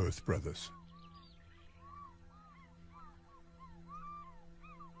feed both brothers.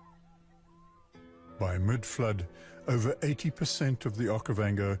 By mid-flood, over 80% of the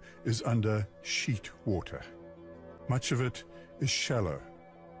Okavango is under sheet water. Much of it is shallow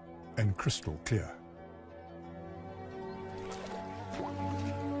and crystal clear.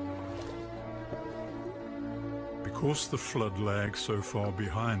 Because the flood lags so far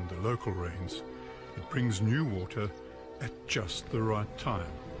behind the local rains, it brings new water at just the right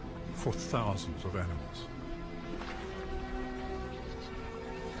time for thousands of animals.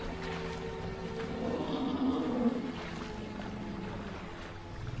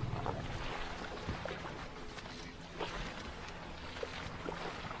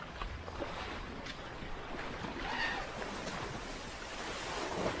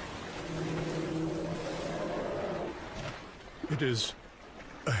 It is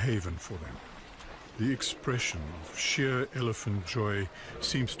a haven for them. The expression of sheer elephant joy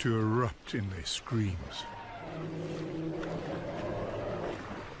seems to erupt in their screams.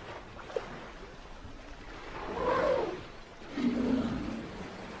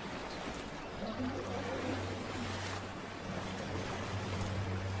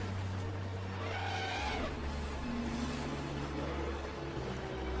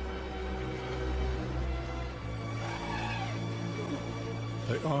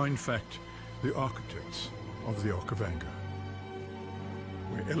 They are, in fact, the architects of the Okavango.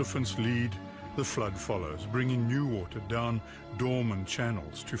 Where elephants lead, the flood follows, bringing new water down dormant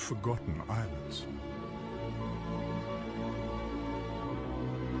channels to forgotten islands.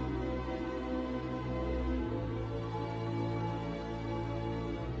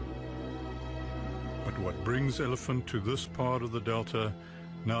 But what brings elephant to this part of the delta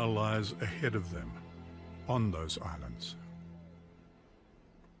now lies ahead of them, on those islands.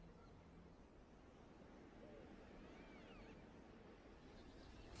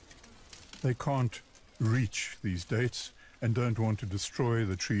 They can't reach these dates and don't want to destroy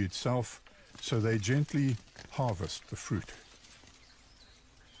the tree itself, so they gently harvest the fruit.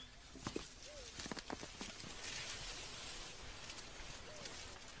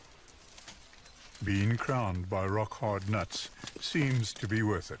 Being crowned by rock-hard nuts seems to be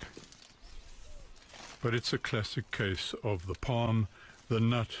worth it. But it's a classic case of the palm, the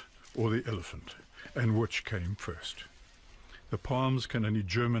nut, or the elephant, and which came first. The palms can only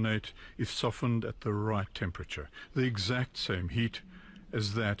germinate if softened at the right temperature, the exact same heat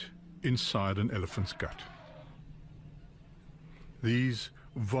as that inside an elephant's gut. These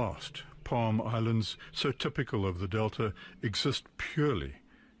vast palm islands, so typical of the delta, exist purely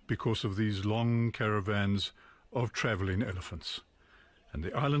because of these long caravans of traveling elephants. And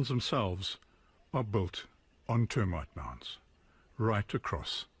the islands themselves are built on termite mounds, right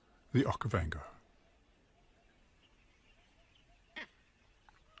across the Okavango.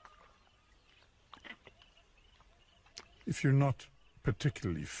 If you're not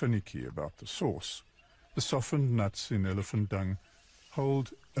particularly finicky about the sauce, the softened nuts in elephant dung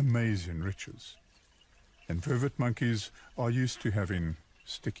hold amazing riches, and vervet monkeys are used to having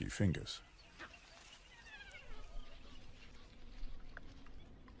sticky fingers.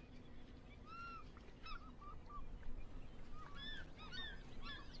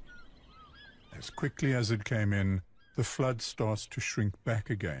 As quickly as it came in, the flood starts to shrink back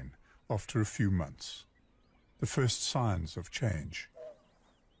again after a few months. The first signs of change.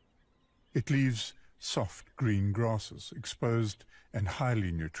 It leaves soft green grasses, exposed and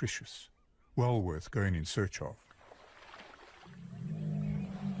highly nutritious, well worth going in search of.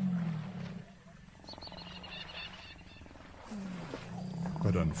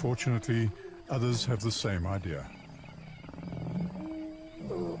 But unfortunately, others have the same idea.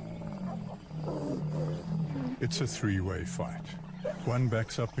 It's a three-way fight. One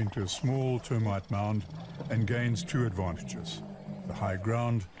backs up into a small termite mound and gains two advantages, the high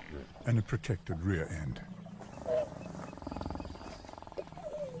ground and a protected rear end.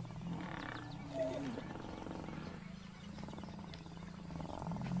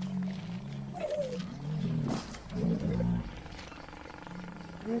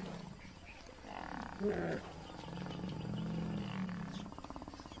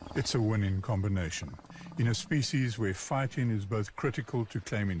 It's a winning combination in a species where fighting is both critical to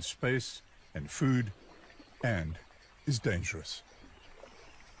claiming space and food and is dangerous.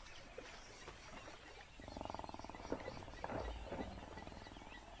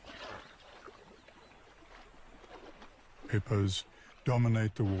 Hippos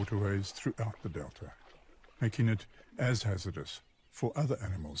dominate the waterways throughout the delta, making it as hazardous for other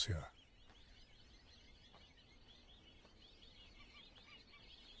animals here.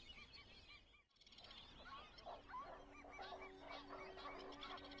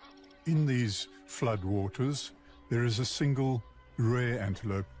 In these flood waters, there is a single rare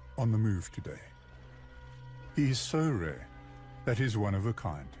antelope on the move today. He is so rare that he's one of a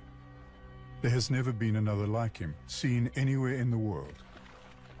kind. There has never been another like him seen anywhere in the world.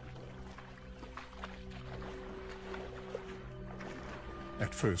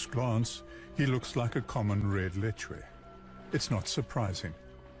 At first glance, he looks like a common red lechwe. It's not surprising.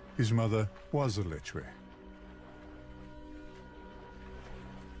 His mother was a lechwe.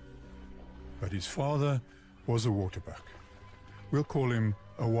 But his father was a waterbuck. We'll call him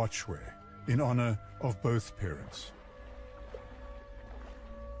a watchwe in honor of both parents.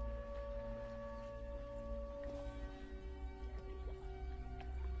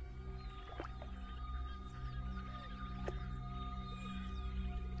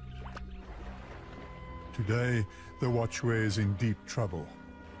 Today, the watchwe is in deep trouble,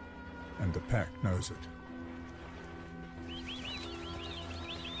 and the pack knows it.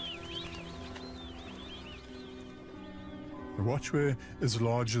 The watchware is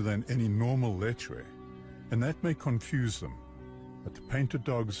larger than any normal letchware, and that may confuse them, but the painted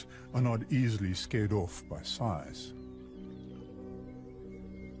dogs are not easily scared off by size.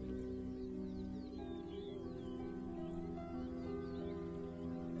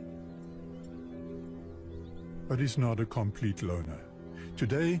 But he's not a complete loner.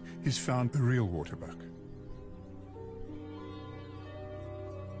 Today, he's found a real waterbuck.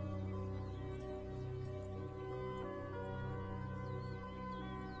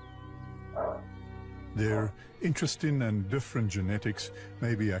 Their interest in and different genetics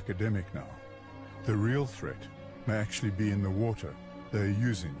may be academic now. The real threat may actually be in the water they're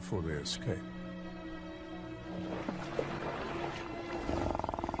using for their escape.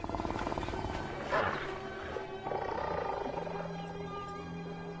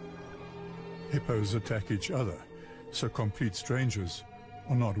 Hippos attack each other, so complete strangers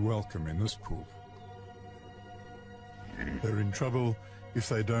are not welcome in this pool. They're in trouble if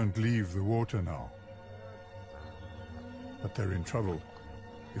they don't leave the water now. But they're in trouble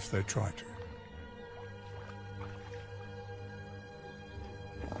if they try to.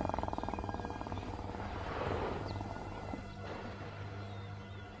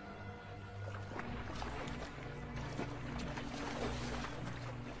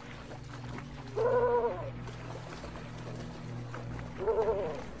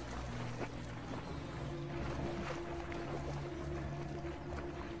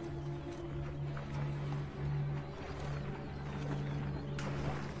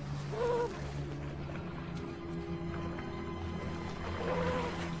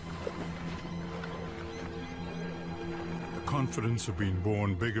 Confidence of being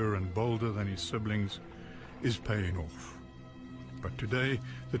born bigger and bolder than his siblings is paying off. But today,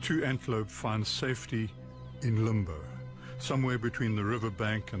 the true antelope finds safety in limbo, somewhere between the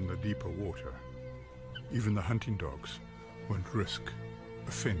riverbank and the deeper water. Even the hunting dogs won't risk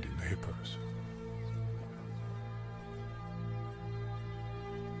offending the hippos.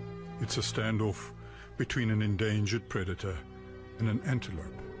 It's a standoff between an endangered predator and an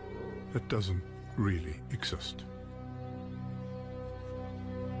antelope that doesn't really exist.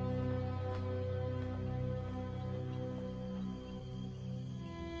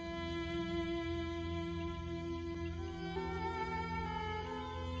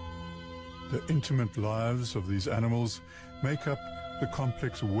 The intimate lives of these animals make up the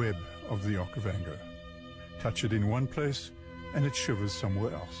complex web of the Okavango. Touch it in one place and it shivers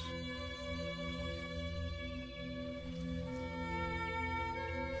somewhere else.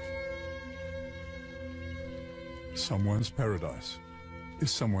 Someone's paradise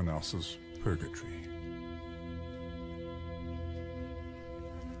is someone else's purgatory.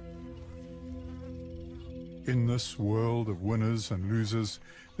 In this world of winners and losers,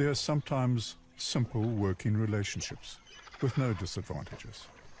 there are sometimes simple working relationships with no disadvantages.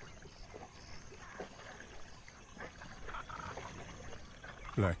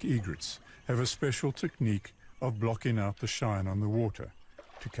 Black egrets have a special technique of blocking out the shine on the water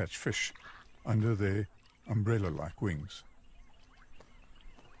to catch fish under their umbrella-like wings.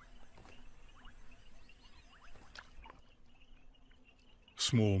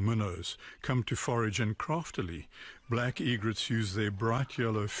 Small minnows come to forage, and craftily, black egrets use their bright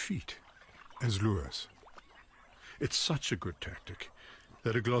yellow feet as lures. It's such a good tactic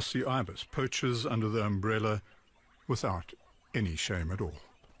that a glossy ibis poaches under the umbrella without any shame at all.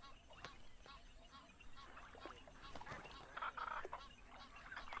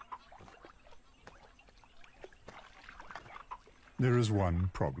 There is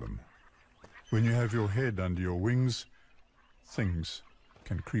one problem. When you have your head under your wings, things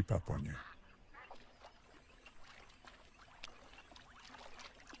can creep up on you.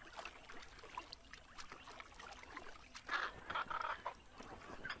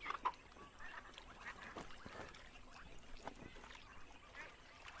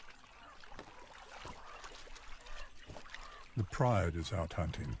 The pride is out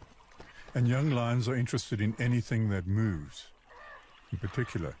hunting, and young lions are interested in anything that moves, in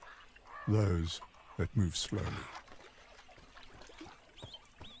particular, those that move slowly.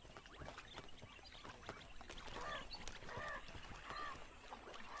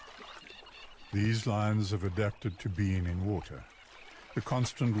 These lions have adapted to being in water. The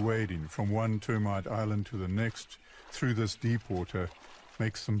constant wading from one termite island to the next through this deep water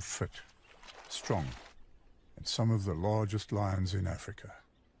makes them fit, strong, and some of the largest lions in Africa.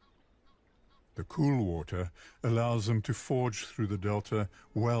 The cool water allows them to forge through the delta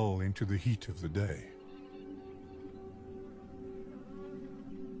well into the heat of the day.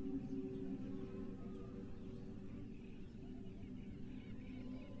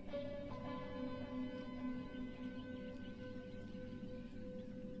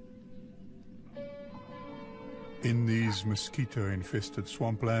 In these mosquito-infested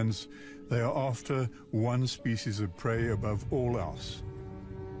swamplands, they are after one species of prey above all else.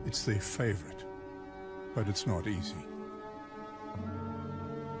 It's their favorite, but it's not easy.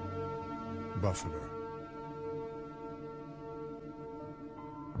 Buffalo.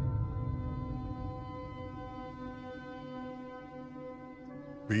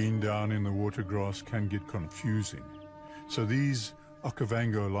 Being down in the watergrass can get confusing, so these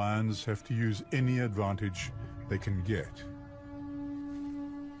Okavango lions have to use any advantage they can get.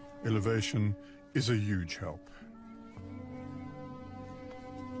 Elevation is a huge help.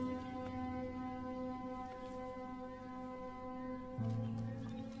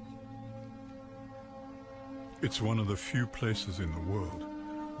 It's one of the few places in the world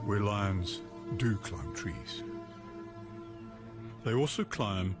where lions do climb trees. They also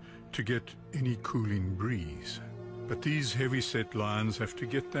climb to get any cooling breeze, but these heavy-set lions have to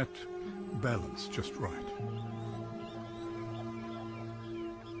get that balance just right.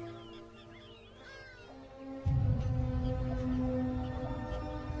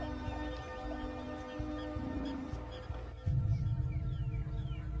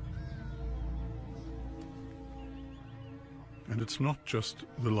 And it's not just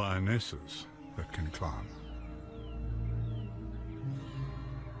the lionesses that can climb.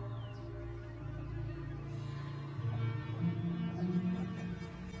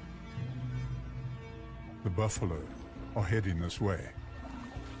 The buffalo are heading this way.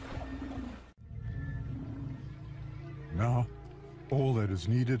 Now, all that is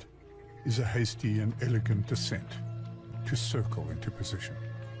needed is a hasty and elegant descent to circle into position.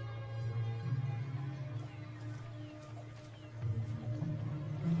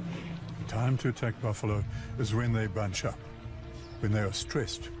 The time to attack buffalo is when they bunch up, when they are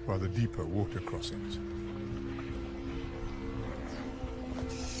stressed by the deeper water crossings.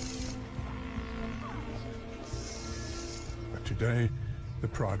 Today, the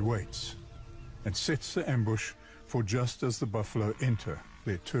pride waits and sets the ambush for just as the buffalo enter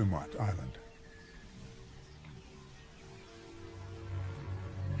their termite island.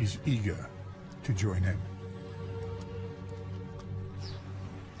 He's eager to join in.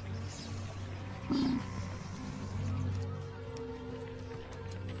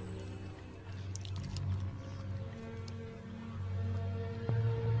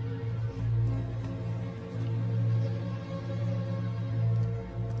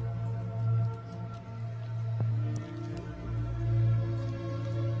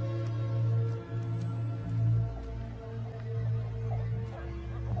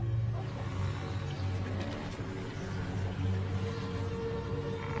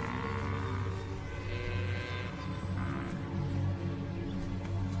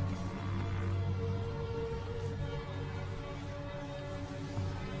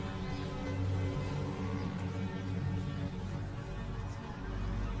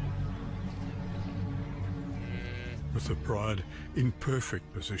 With the pride in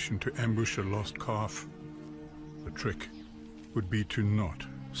perfect position to ambush a lost calf, the trick would be to not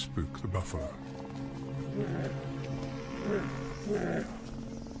spook the buffalo.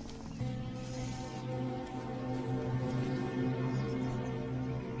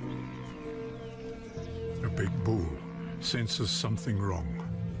 A big bull senses something wrong.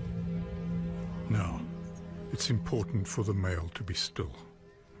 Now, it's important for the male to be still,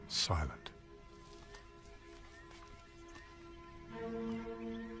 silent.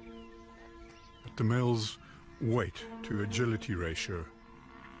 The male's weight to agility ratio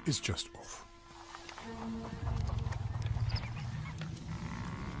is just off.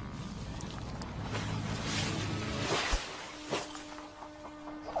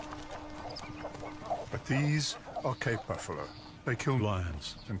 But these are Cape buffalo. They kill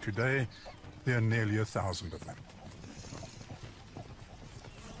lions, and today there are nearly 1,000 of them.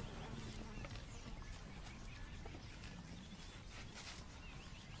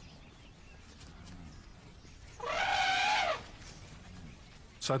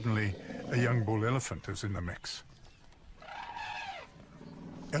 Suddenly, a young bull elephant is in the mix.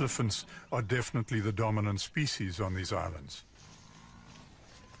 Elephants are definitely the dominant species on these islands.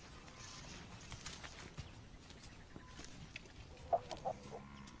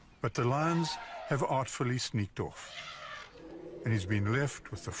 But the lions have artfully sneaked off, and he's been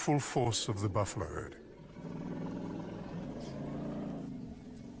left with the full force of the buffalo herd.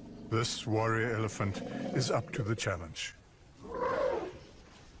 This warrior elephant is up to the challenge.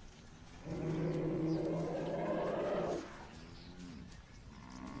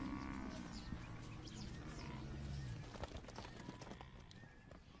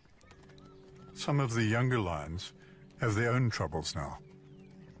 Some of the younger lions have their own troubles now.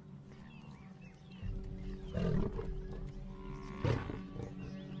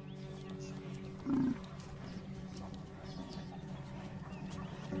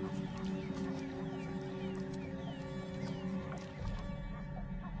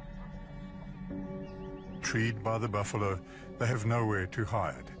 treed by the buffalo, they have nowhere to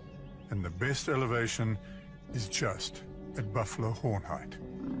hide, and the best elevation is just at buffalo horn height.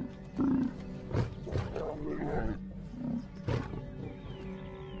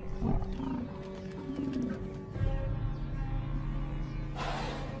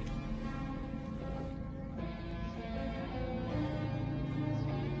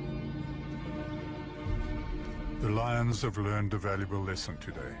 The lions have learned a valuable lesson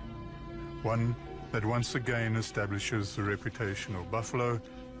today. One that once again establishes the reputation of buffalo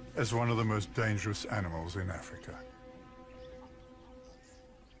as one of the most dangerous animals in Africa.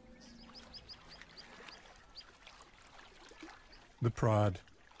 The pride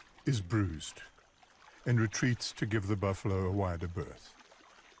is bruised and retreats to give the buffalo a wider berth.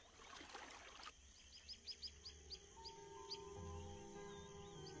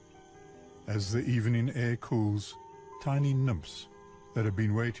 As the evening air cools, tiny nymphs that have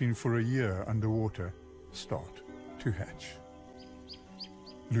been waiting for a year underwater start to hatch.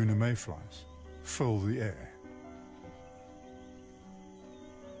 Lunar mayflies fill the air.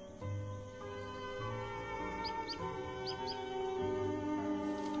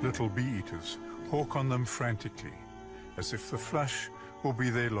 Little bee-eaters hawk on them frantically, as if the flush will be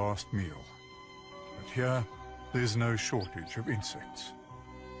their last meal. But here, there's no shortage of insects.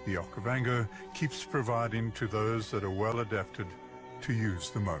 The Okavango keeps providing to those that are well adapted to use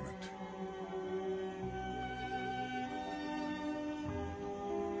the moment.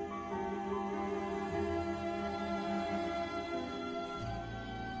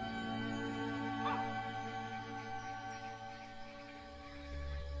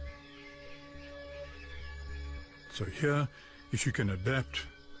 So here, if you can adapt,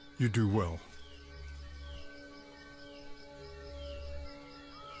 you do well.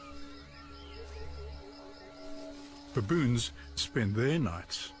 Baboons spend their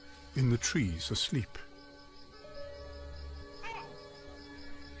nights in the trees asleep.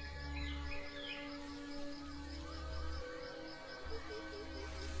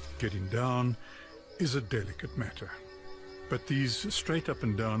 Getting down is a delicate matter, but these straight up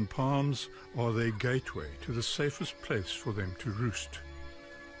and down palms are their gateway to the safest place for them to roost.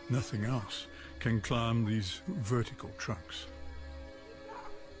 Nothing else can climb these vertical trunks.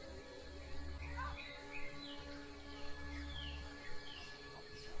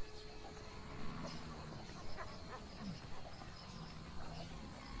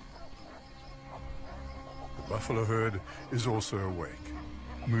 The buffalo herd is also awake,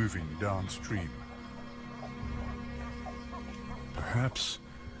 moving downstream. Perhaps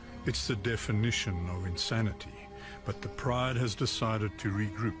it's the definition of insanity, but the pride has decided to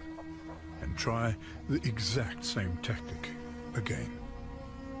regroup and try the exact same tactic again.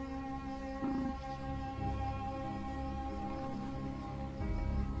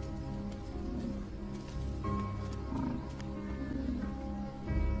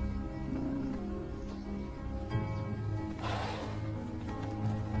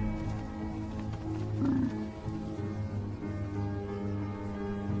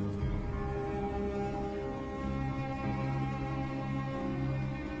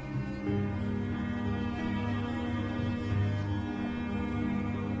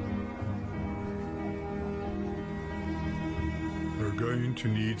 Going to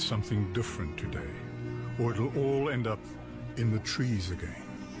need something different today, or it'll all end up in the trees again.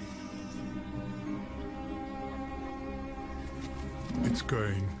 It's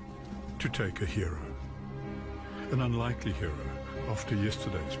going to take a hero, an unlikely hero after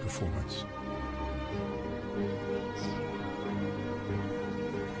yesterday's performance.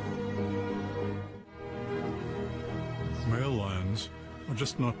 Male lions are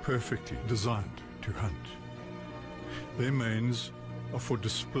just not perfectly designed to hunt. Their manes are for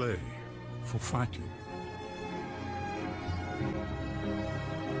display, for fighting.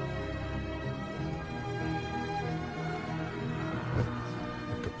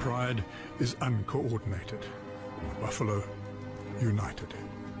 But the pride is uncoordinated, the buffalo united.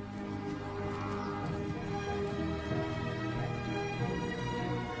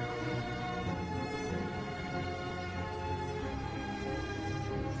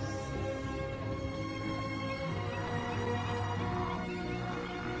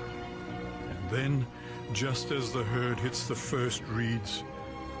 Then, just as the herd hits the first reeds,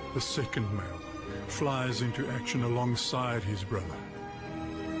 the second male flies into action alongside his brother.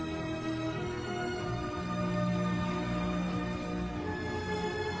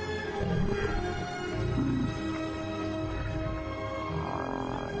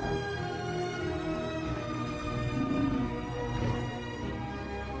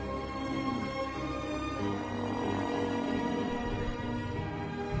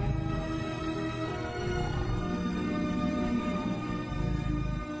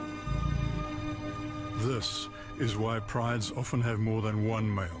 This is why prides often have more than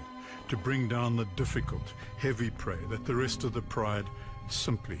one male, to bring down the difficult, heavy prey that the rest of the pride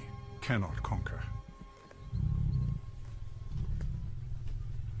simply cannot conquer.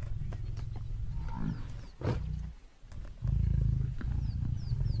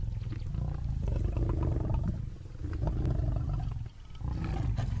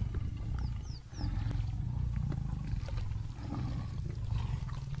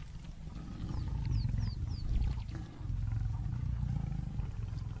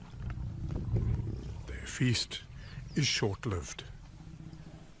 Feast is short-lived.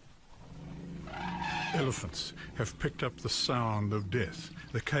 Elephants have picked up the sound of death,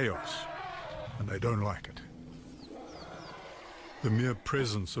 the chaos, and they don't like it. The mere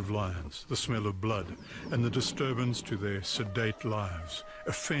presence of lions, the smell of blood, and the disturbance to their sedate lives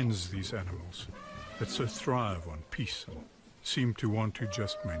offends these animals that so thrive on peace and seem to want to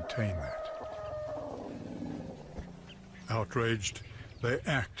just maintain that. Outraged, they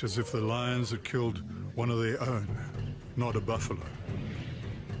act as if the lions had killed one of their own, not a buffalo.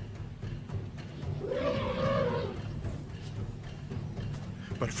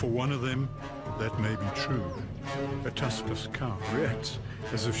 But for one of them, that may be true. A tuskless cow reacts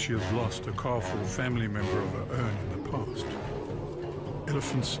as if she has lost a calf or family member of her own in the past.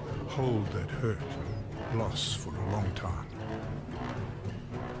 Elephants hold that hurt and loss for a long time.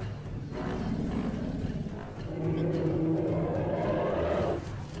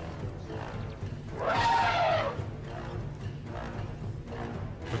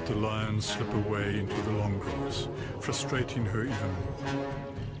 The lions slip away into the long grass, frustrating her even more.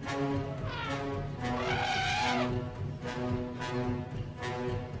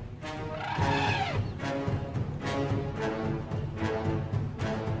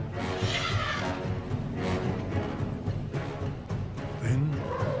 Then,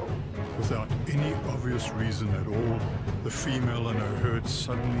 without any obvious reason at all, the female and her herd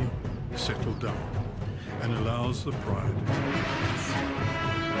suddenly settle down and allows the pride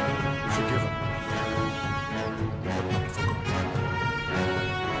forgiven, but not forgotten.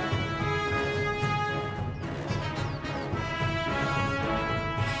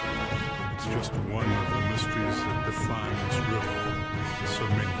 It's just one of the mysteries that define this river with so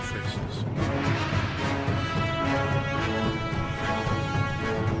many faces.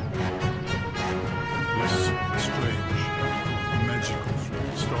 This strange, magical flow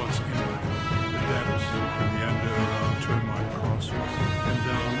starts inland, it dabs and meander around termite castles and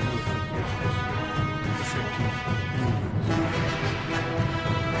down elephant ridges, affecting humans.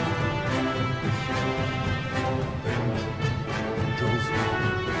 Then dribbles out.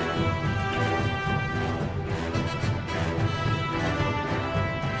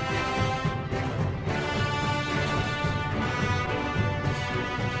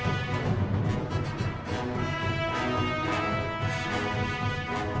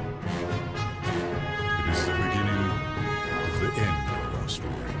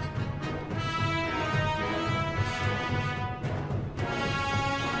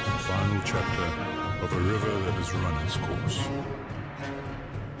 Chapter of a river that has run its course.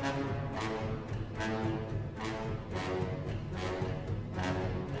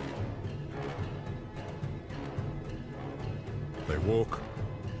 They walk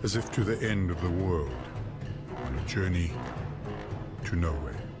as if to the end of the world, on a journey to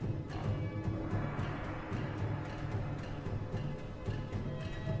nowhere.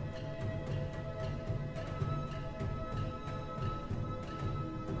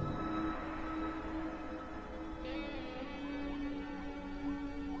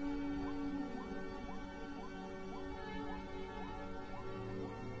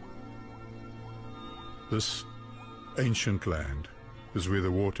 This ancient land is where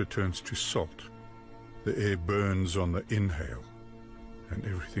the water turns to salt, the air burns on the inhale, and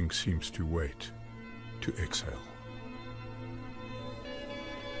everything seems to wait to exhale.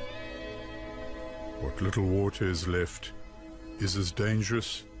 What little water is left is as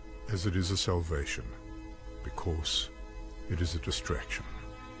dangerous as it is a salvation, because it is a distraction.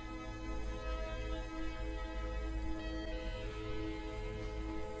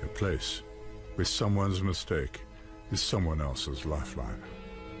 A place where someone's mistake is someone else's lifeline.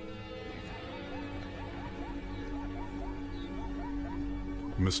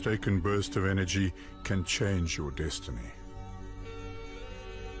 A mistaken burst of energy can change your destiny.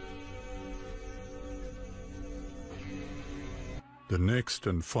 The next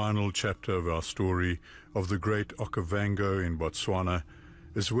and final chapter of our story of the great Okavango in Botswana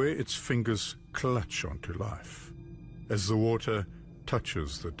is where its fingers clutch onto life, as the water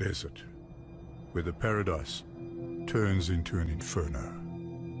touches the desert, where the paradise turns into an inferno.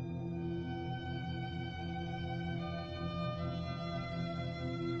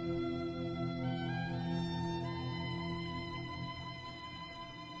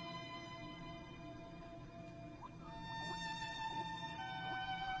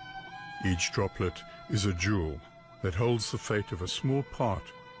 Each droplet is a jewel that holds the fate of a small part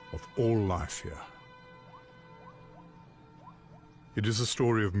of all life here. It is a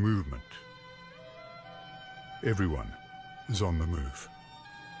story of movement. Everyone is on the move.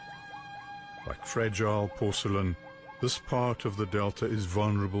 Like fragile porcelain, this part of the delta is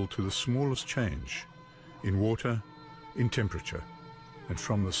vulnerable to the smallest change in water, in temperature, and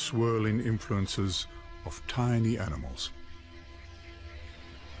from the swirling influences of tiny animals.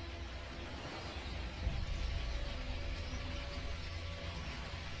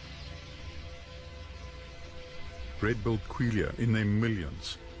 Red-billed quelea in their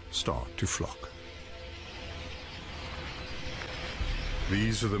millions start to flock.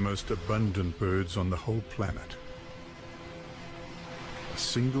 These are the most abundant birds on the whole planet. A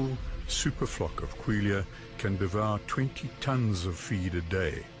single superflock of quelea can devour 20 tons of feed a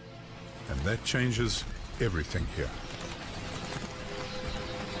day, and that changes everything here.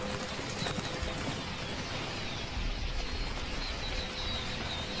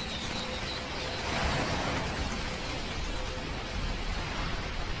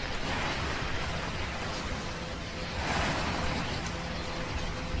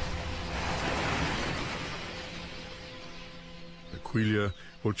 Quelea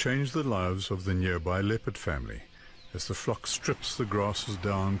will change the lives of the nearby leopard family as the flock strips the grasses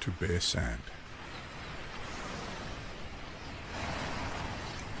down to bare sand.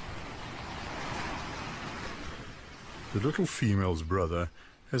 The little female's brother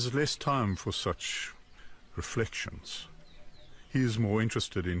has less time for such reflections. He is more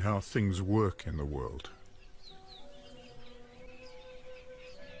interested in how things work in the world.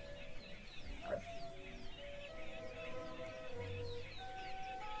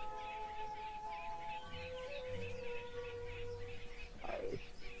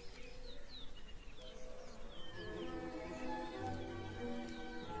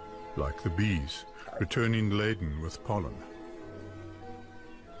 Like the bees, returning laden with pollen.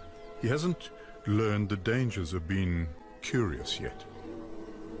 He hasn't learned the dangers of being curious yet.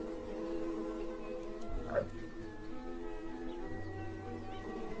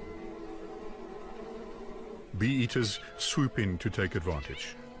 Bee-eaters swoop in to take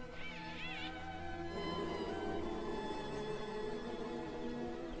advantage.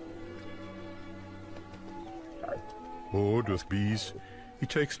 Bored with bees, he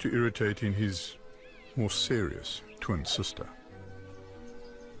takes to irritating his more serious twin sister.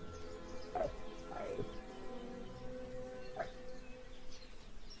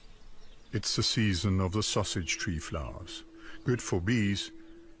 It's the season of the sausage tree flowers, good for bees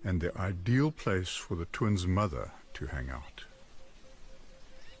and the ideal place for the twins' mother to hang out.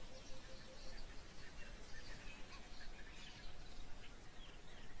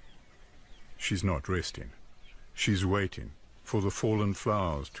 She's not resting. She's waiting for the fallen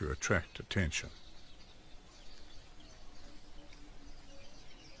flowers to attract attention.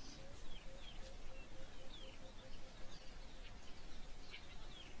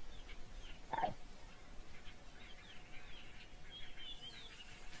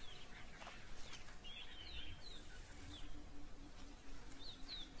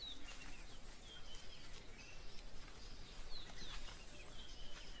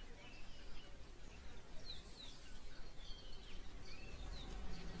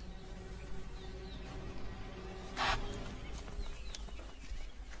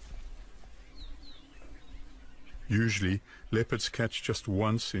 Usually, leopards catch just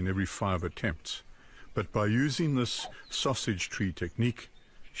once in every 5 attempts, but by using this sausage tree technique,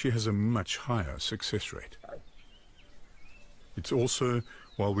 she has a much higher success rate. It's also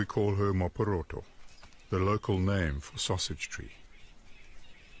why we call her moporoto, the local name for sausage tree.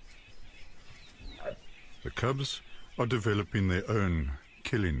 The cubs are developing their own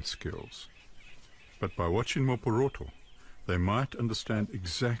killing skills, but by watching moporoto, they might understand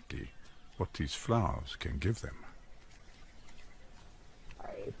exactly what these flowers can give them.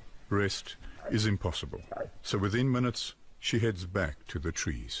 Rest is impossible, so within minutes she heads back to the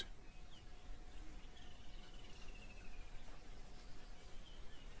trees.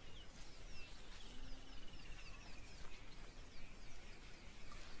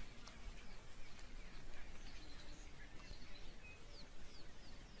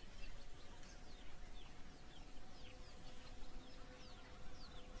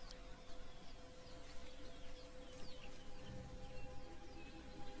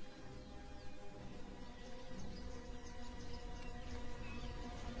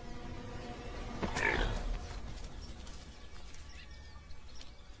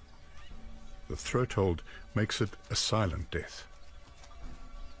 The throat hold makes it a silent death.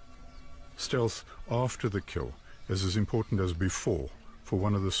 Stealth after the kill is as important as before for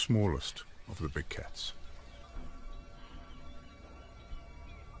one of the smallest of the big cats.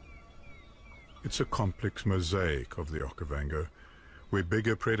 It's a complex mosaic of the Okavango, where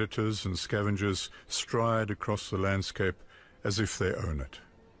bigger predators and scavengers stride across the landscape as if they own it.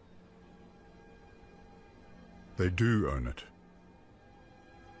 They do own it.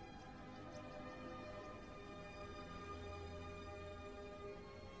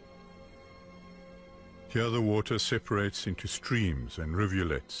 Here the water separates into streams and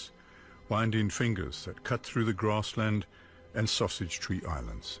rivulets, winding fingers that cut through the grassland and sausage tree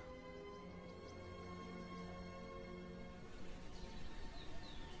islands.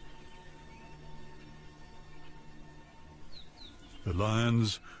 The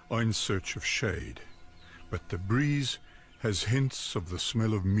lions are in search of shade, but the breeze has hints of the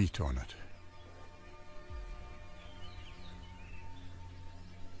smell of meat on it.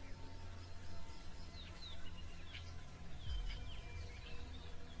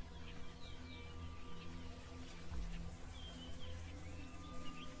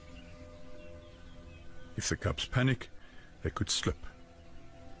 If the cubs panic, they could slip.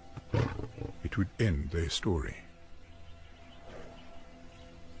 It would end their story.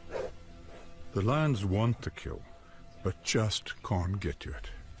 The lions want the kill, but just can't get to it.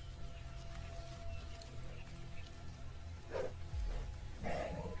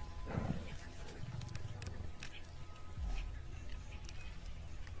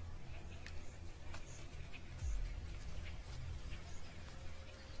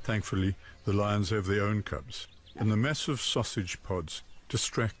 Thankfully, the lions have their own cubs, and the massive sausage pods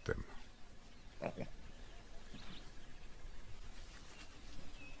distract them.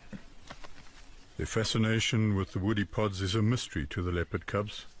 Their fascination with the woody pods is a mystery to the leopard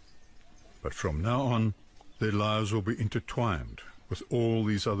cubs, but from now on, their lives will be intertwined with all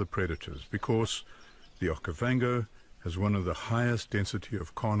these other predators because the Okavango has one of the highest density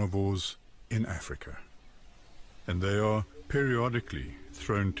of carnivores in Africa, and they are periodically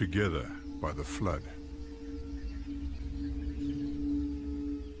thrown together by the flood.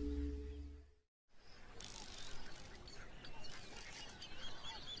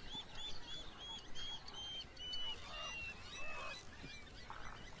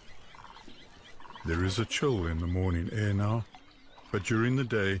 There is a chill in the morning air now, but during the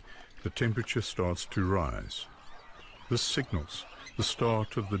day the temperature starts to rise. This signals the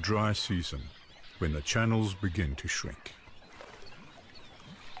start of the dry season, when the channels begin to shrink.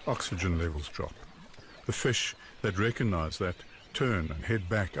 Oxygen levels drop. The fish that recognize that turn and head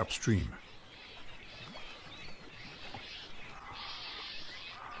back upstream.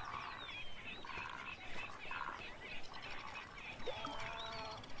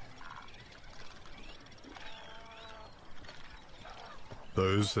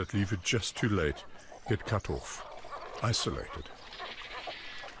 Those that leave it just too late get cut off, isolated.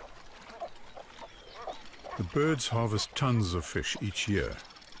 The birds harvest tons of fish each year.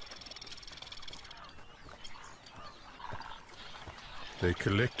 Their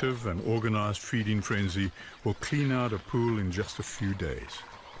collective and organized feeding frenzy will clean out a pool in just a few days.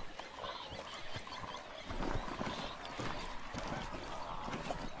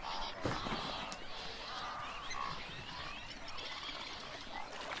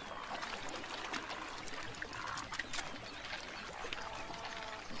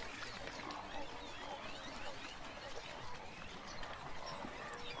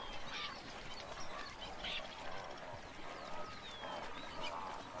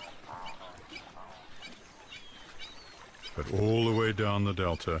 But all the way down the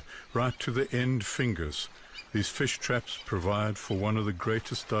delta, right to the end fingers, these fish traps provide for one of the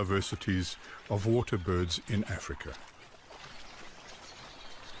greatest diversities of water birds in Africa.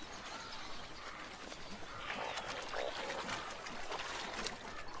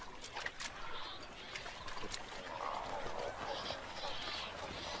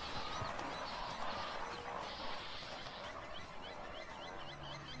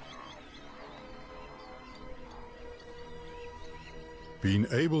 Being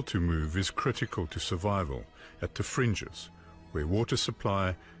able to move is critical to survival at the fringes, where water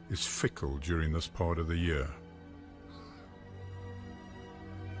supply is fickle during this part of the year.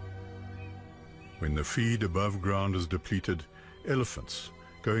 When the feed above ground is depleted, elephants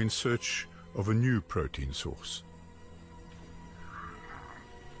go in search of a new protein source.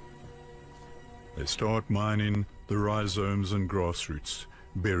 They start mining the rhizomes and grassroots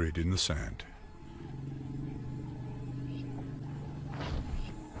buried in the sand.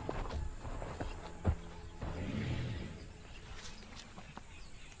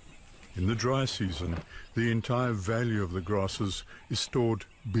 In the dry season, the entire value of the grasses is stored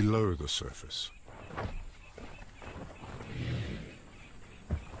below the surface.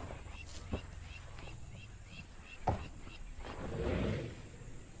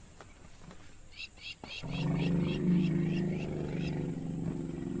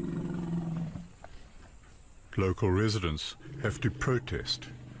 Local residents have to protest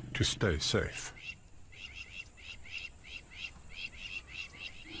to stay safe.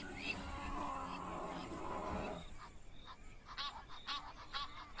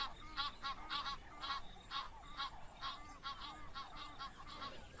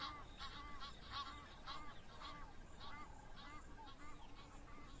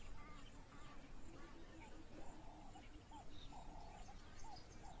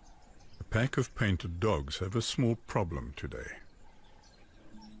 A pack of painted dogs have a small problem today.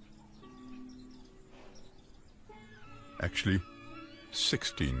 Actually,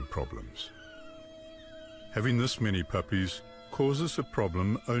 16 problems. Having this many puppies causes a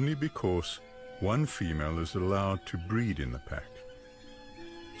problem only because one female is allowed to breed in the pack.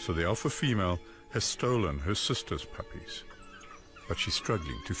 So the alpha female has stolen her sister's puppies, but she's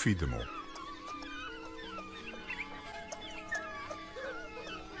struggling to feed them all.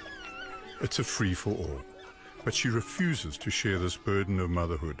 It's a free-for-all, but she refuses to share this burden of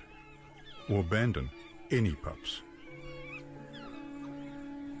motherhood or abandon any pups.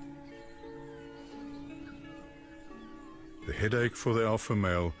 The headache for the alpha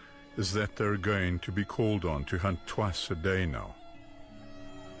male is that they're going to be called on to hunt twice a day now,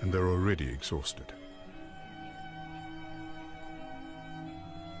 and they're already exhausted.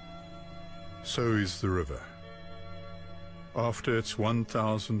 So is the river. After its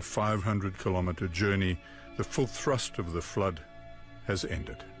 1,500-kilometer journey, the full thrust of the flood has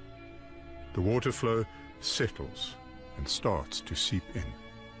ended. The water flow settles and starts to seep in.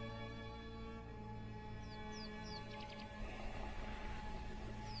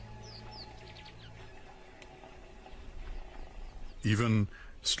 Even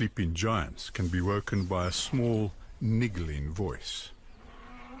sleeping giants can be woken by a small, niggling voice.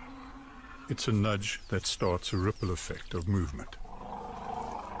 It's a nudge that starts a ripple effect of movement.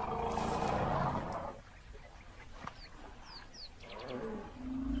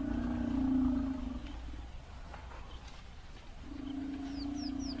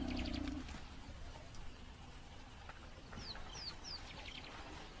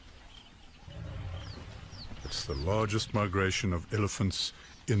 It's the largest migration of elephants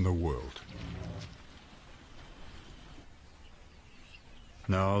in the world.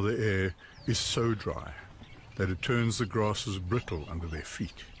 Now the air is so dry that it turns the grasses brittle under their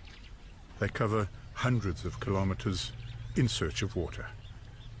feet. They cover hundreds of kilometers in search of water.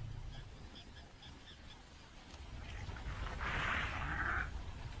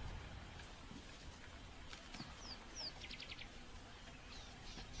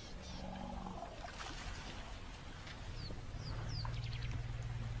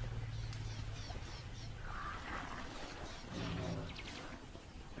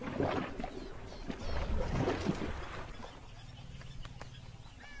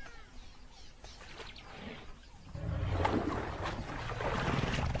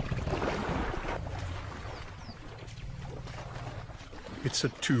 It's a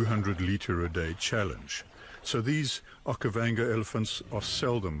 200-liter-a-day challenge, so these Okavango elephants are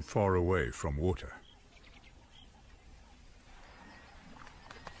seldom far away from water.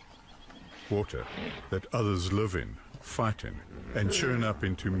 Water that others live in, fight in, and churn up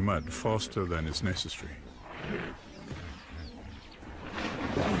into mud faster than is necessary.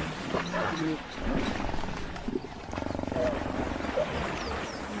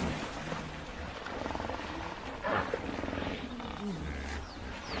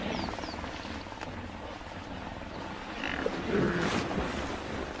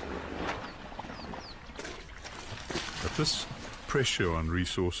 This pressure on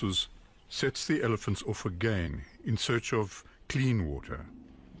resources sets the elephants off again in search of clean water,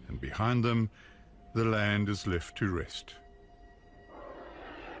 and behind them the land is left to rest.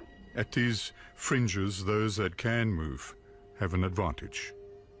 At these fringes, those that can move have an advantage.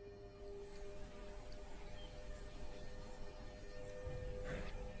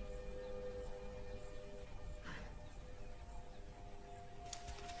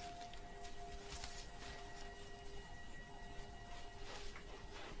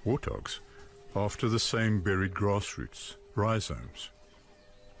 Warthogs, after the same buried grass roots, rhizomes.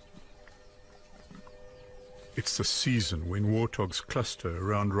 It's the season when warthogs cluster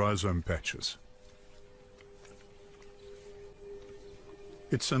around rhizome patches.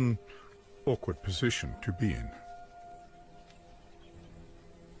 It's an awkward position to be in.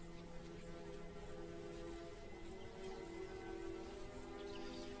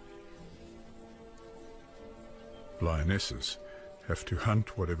 Lionesses have to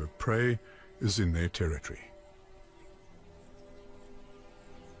hunt whatever prey is in their territory.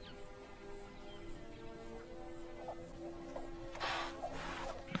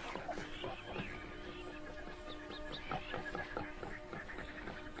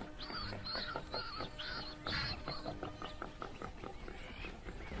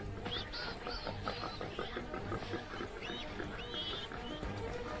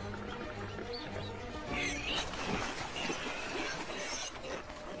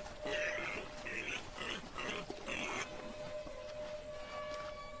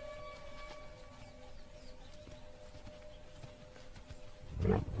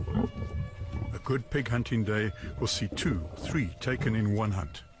 good pig hunting day will see 2, 3 taken in one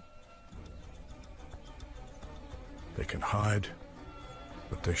hunt. They can hide,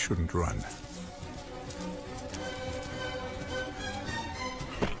 but they shouldn't run.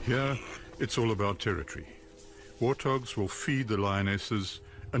 Here, it's all about territory. Warthogs will feed the lionesses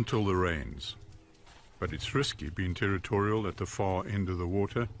until the rains. But it's risky being territorial at the far end of the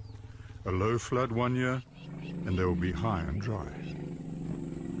water. A low flood one year, and they will be high and dry.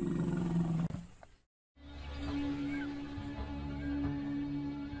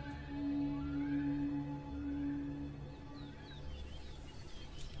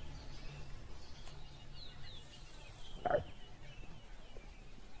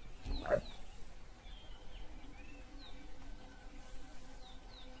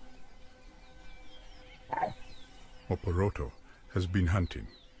 Oporoto has been hunting.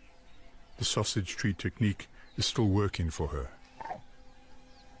 The sausage tree technique is still working for her.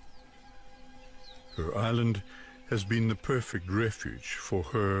 Her island has been the perfect refuge for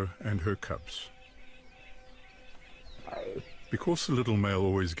her and her cubs. Because the little male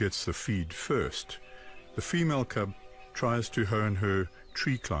always gets the feed first, the female cub tries to hone her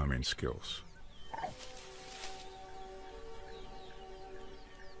tree climbing skills.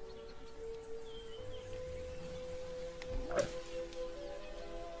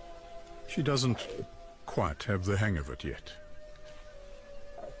 She doesn't quite have the hang of it yet.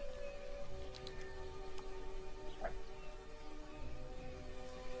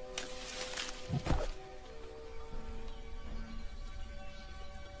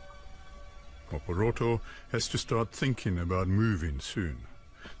 Oporoto has to start thinking about moving soon.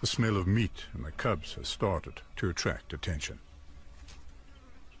 The smell of meat and the cubs has started to attract attention.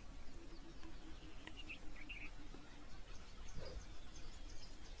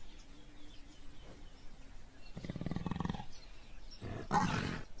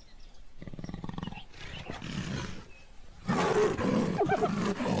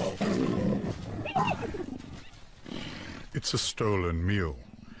 It's a stolen meal.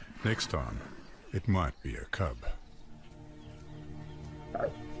 Next time, it might be a cub.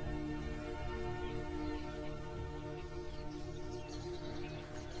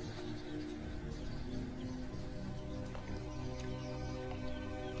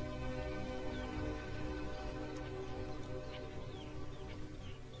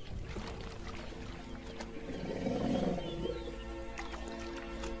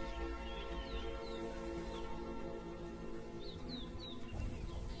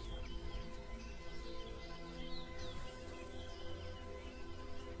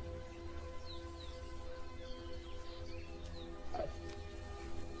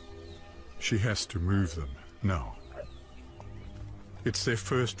 She has to move them now. It's their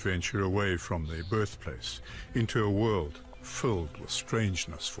first venture away from their birthplace into a world filled with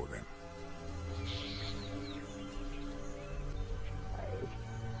strangeness for them.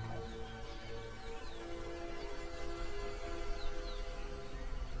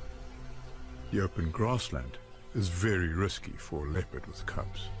 The open grassland is very risky for a leopard with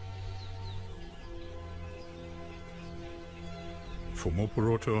cubs. For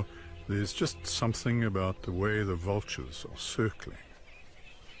Oporoto, there's just something about the way the vultures are circling.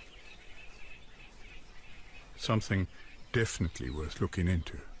 Something definitely worth looking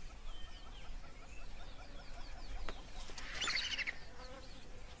into.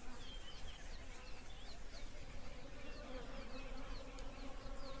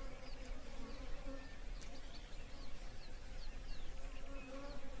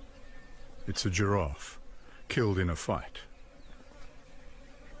 It's a giraffe, killed in a fight.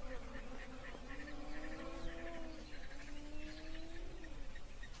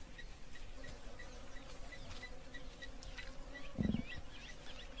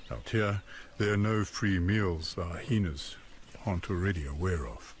 Out here, there are no free meals our hyenas aren't already aware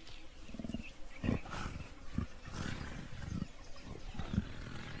of.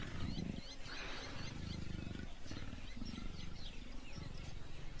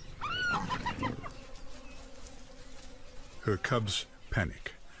 Her cubs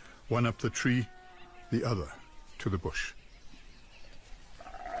panic, one up the tree, the other to the bush.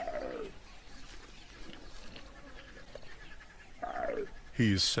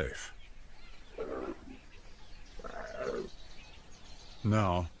 He is safe.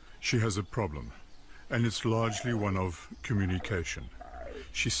 Now she has a problem, and it's largely one of communication.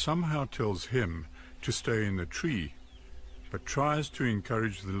 She somehow tells him to stay in the tree, but tries to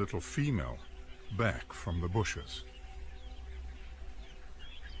encourage the little female back from the bushes.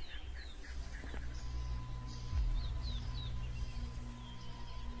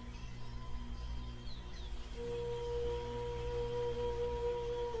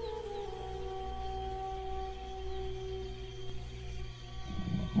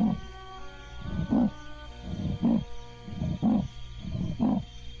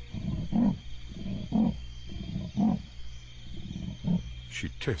 she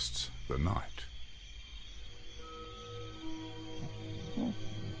tests the night.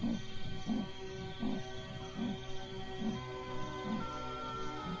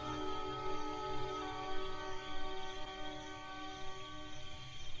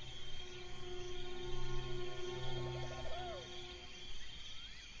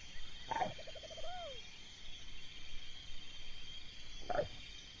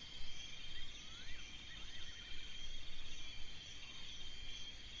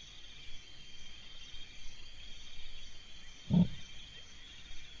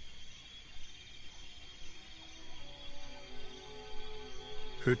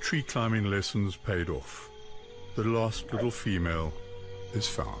 Her tree climbing lessons paid off. The last little female is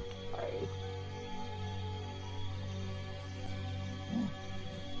found.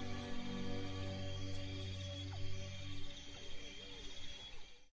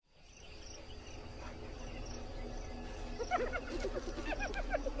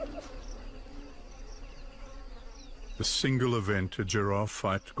 The single event, a giraffe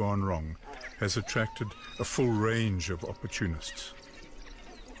fight gone wrong, has attracted a full range of opportunists.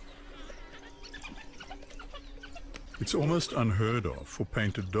 It's almost unheard of for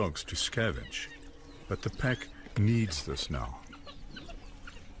painted dogs to scavenge, but the pack needs this now.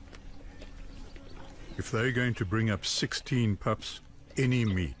 If they're going to bring up 16 pups, any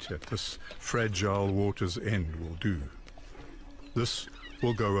meat at this fragile water's end will do. This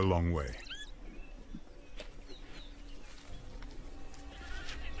will go a long way.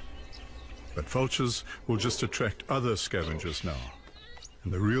 But vultures will just attract other scavengers now,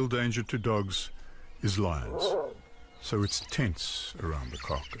 and the real danger to dogs is lions. So it's tense around the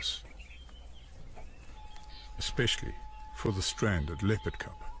carcass, especially for the stranded leopard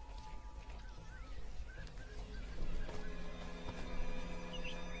cub.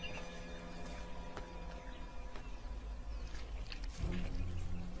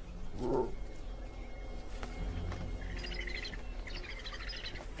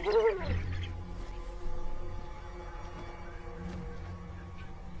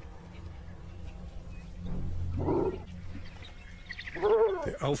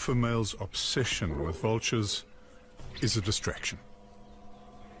 The alpha male's obsession with vultures is a distraction.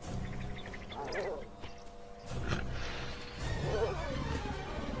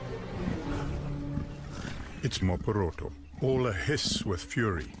 It's Moporoto, all a hiss with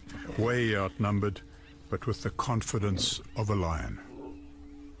fury, way outnumbered, but with the confidence of a lion.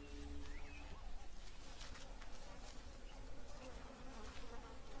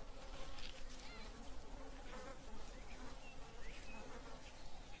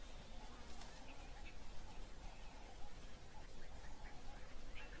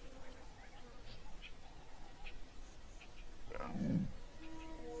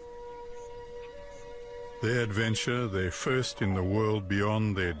 Their adventure, their first in the world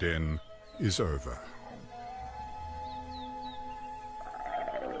beyond their den, is over.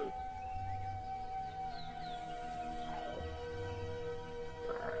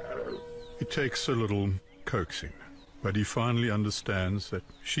 It takes a little coaxing, but he finally understands that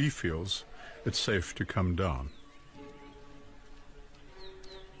she feels it's safe to come down.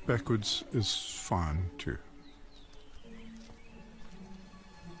 Backwards is fine too.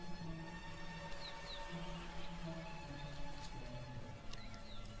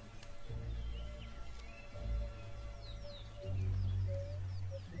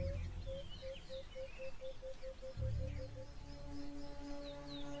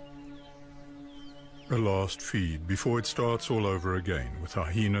 A last feed before it starts all over again with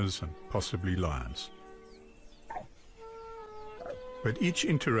hyenas and possibly lions. But each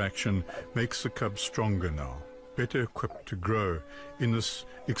interaction makes the cub stronger now, better equipped to grow in this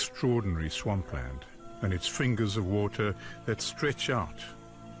extraordinary swampland and its fingers of water that stretch out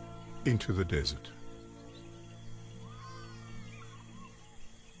into the desert.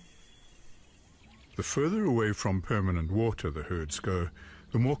 The further away from permanent water the herds go,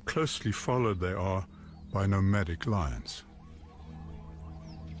 the more closely followed they are by nomadic lions.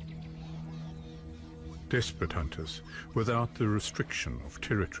 Desperate hunters without the restriction of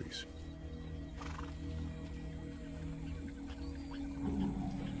territories.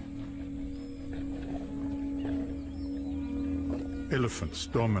 Elephants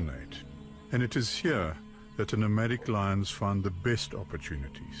dominate, and it is here that the nomadic lions find the best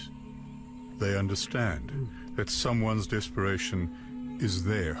opportunities. They understand that someone's desperation is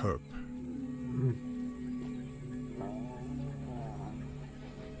their hope.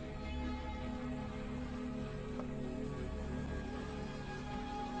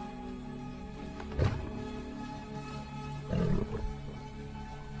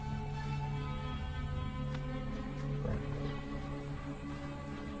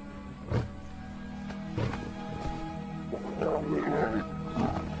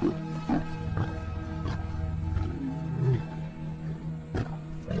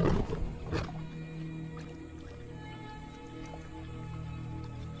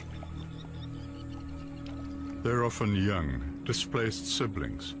 often young, displaced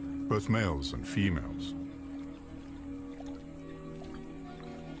siblings, both males and females.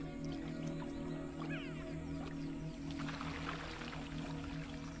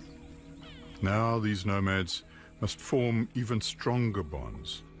 Now these nomads must form even stronger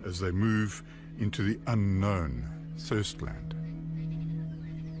bonds as they move into the unknown thirstland.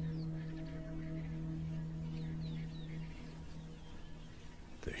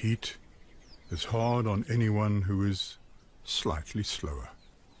 The heat is hard on anyone who is slightly slower.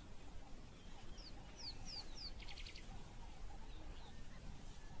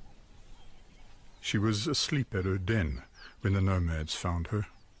 She was asleep at her den when the nomads found her.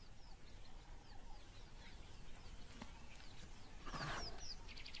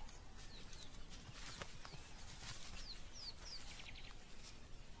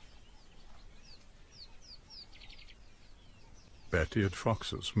 Bat-eared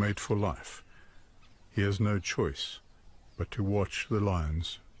foxes mate for life. He has no choice but to watch the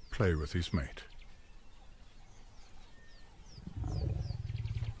lions play with his mate.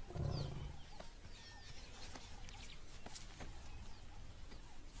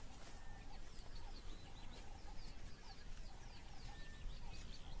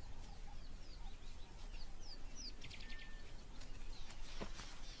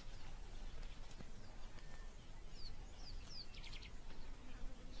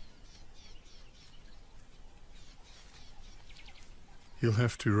 He'll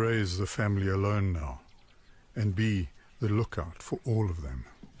have to raise the family alone now and be the lookout for all of them.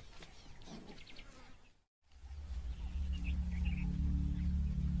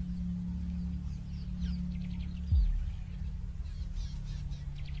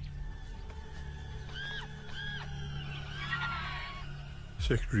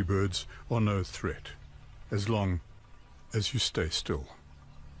 Secretary birds are no threat as long as you stay still.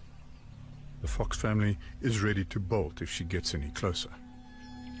 The fox family is ready to bolt if she gets any closer.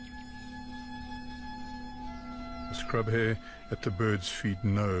 The scrub hare at the bird's feet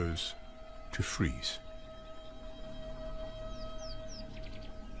knows to freeze.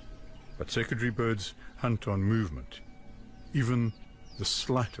 But secretary birds hunt on movement, even the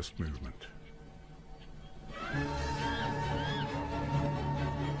slightest movement.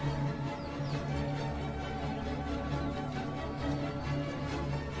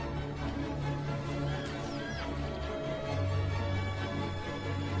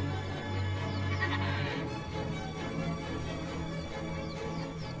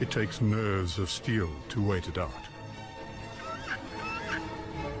 It takes nerves of steel to wait it out.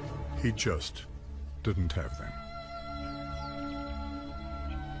 He just didn't have them.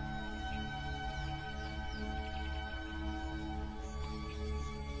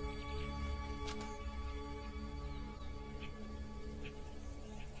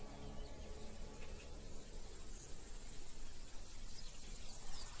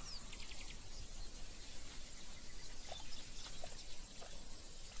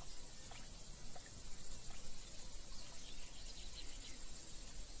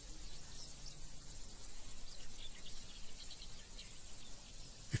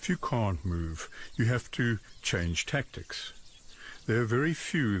 If you can't move, you have to change tactics. There are very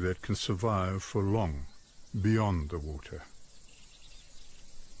few that can survive for long beyond the water.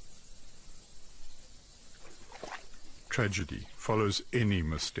 Tragedy follows any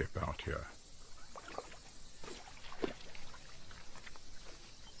misstep out here.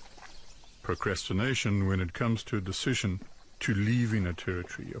 Procrastination when it comes to a decision to leave in a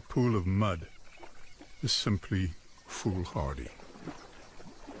territory, a pool of mud, is simply foolhardy.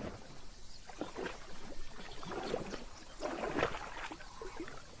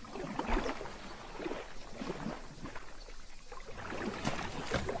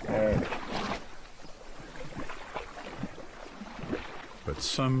 But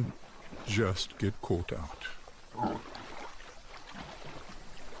some just get caught out.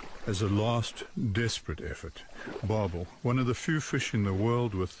 As a last desperate effort, barbel, one of the few fish in the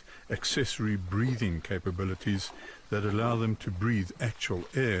world with accessory breathing capabilities that allow them to breathe actual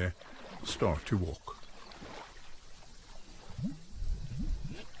air, start to walk.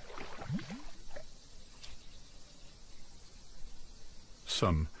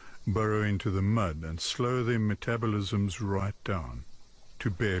 Some burrow into the mud and slow their metabolisms right down to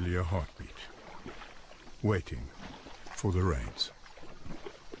barely a heartbeat, waiting for the rains.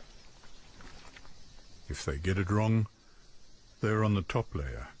 If they get it wrong, they're on the top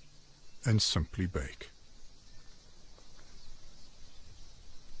layer and simply bake.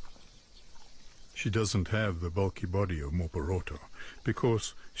 She doesn't have the bulky body of Moporoto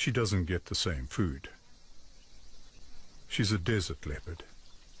because she doesn't get the same food. She's a desert leopard.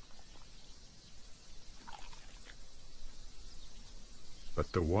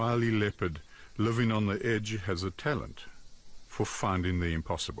 But the wily leopard living on the edge has a talent for finding the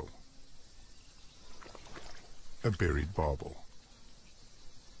impossible. A buried barbel.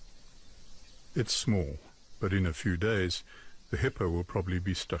 It's small, but in a few days the hippo will probably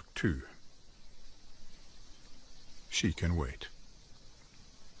be stuck too. She can wait.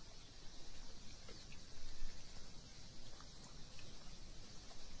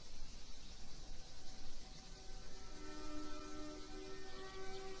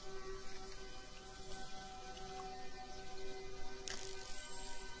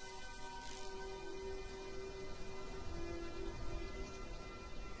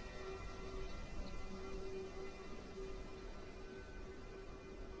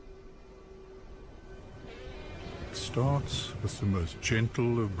 Starts with the most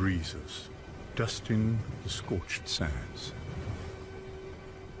gentle of breezes, dusting the scorched sands.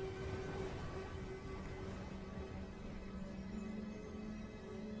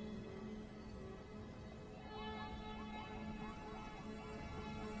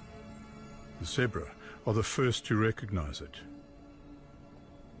 The zebra are the first to recognize it.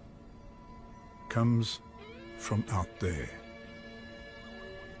 Comes from out there.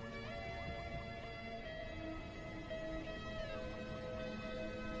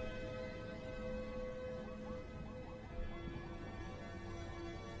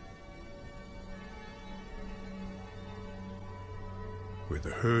 Where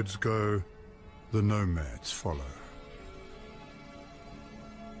the herds go, the nomads follow.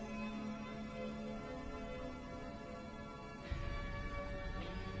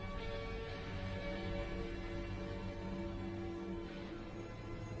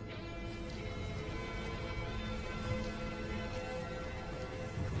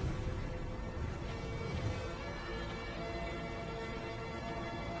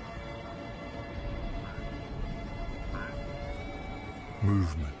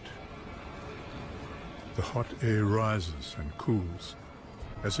 Movement. The hot air rises and cools.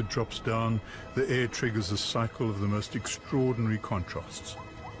 As it drops down, the air triggers a cycle of the most extraordinary contrasts.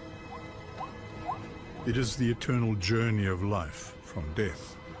 It is the eternal journey of life from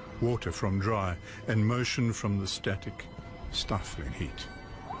death, water from dry, and motion from the static, stifling heat.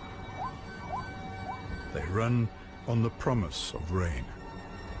 They run on the promise of rain.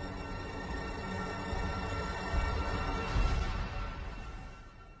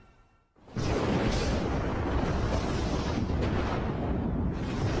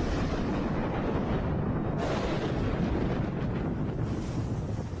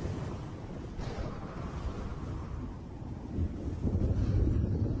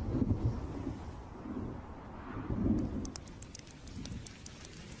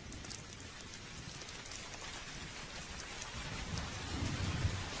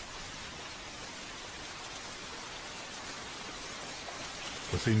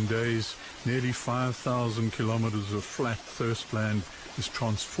 Within days, nearly 5,000 kilometers of flat thirstland is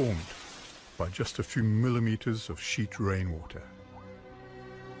transformed by just a few millimeters of sheet rainwater.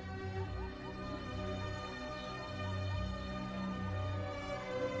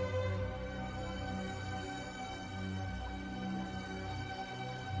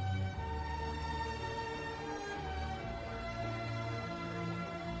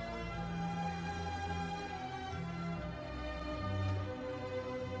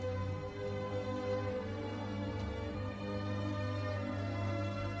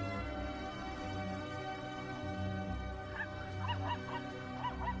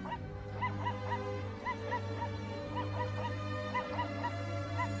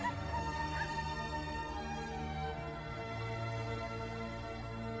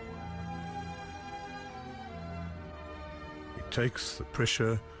 Takes the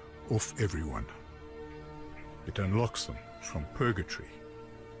pressure off everyone. It unlocks them from purgatory.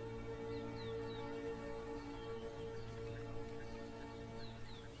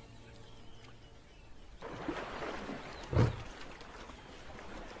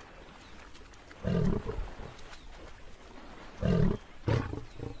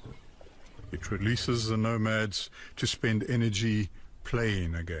 It releases the nomads to spend energy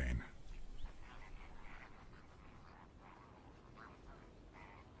playing again.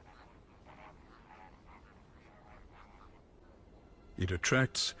 It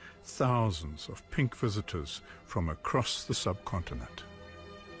attracts thousands of pink visitors from across the subcontinent.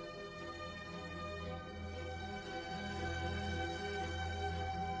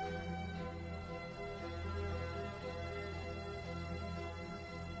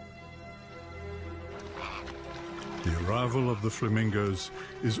 The arrival of the flamingos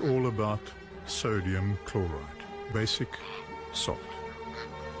is all about sodium chloride, basic salt.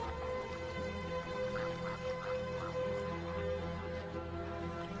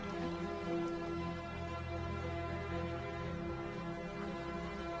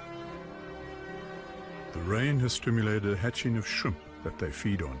 rain has stimulated the hatching of shrimp that they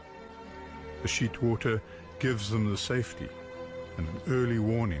feed on. The sheet water gives them the safety and an early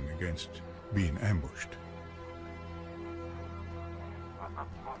warning against being ambushed.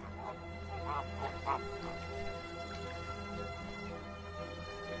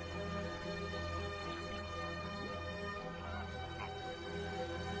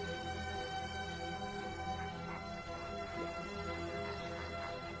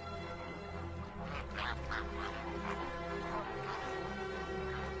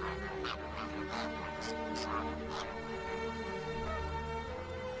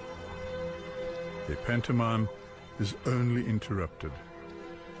 Their pantomime is only interrupted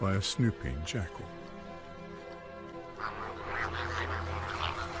by a snooping jackal.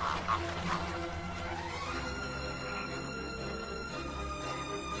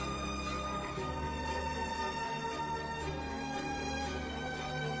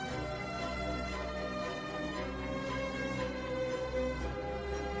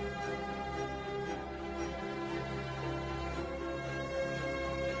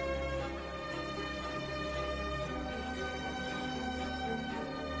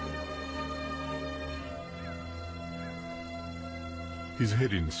 He's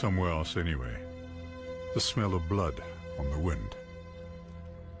heading somewhere else anyway. The smell of blood on the wind.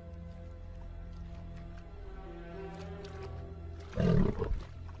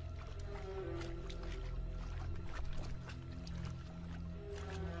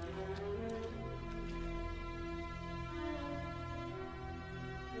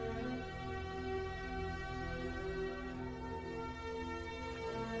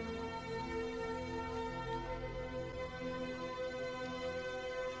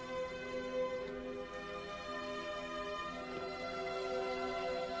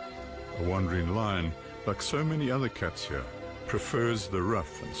 The wandering lion, like so many other cats here, prefers the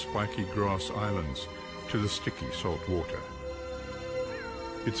rough and spiky grass islands to the sticky salt water.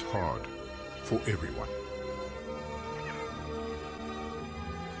 It's hard for everyone.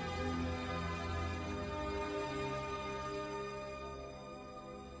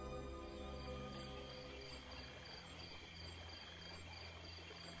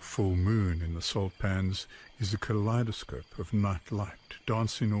 Full moon in the salt pans is a kaleidoscope of night light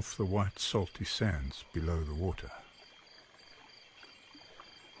dancing off the white salty sands below the water.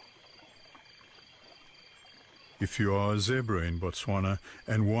 If you are a zebra in Botswana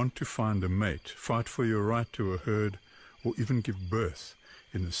and want to find a mate, fight for your right to a herd, or even give birth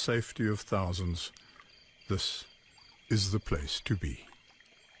in the safety of thousands, this is the place to be.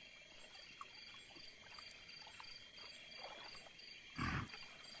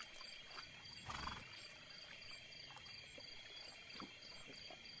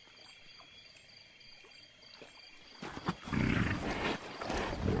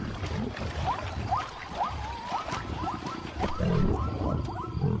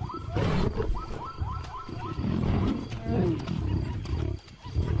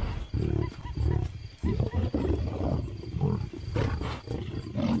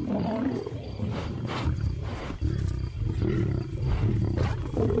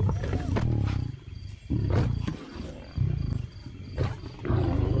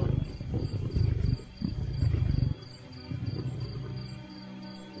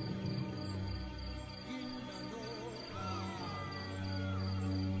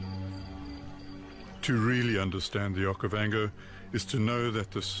 To really understand the Okavango is to know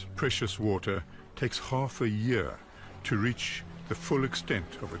that this precious water takes half a year to reach the full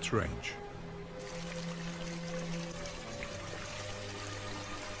extent of its range.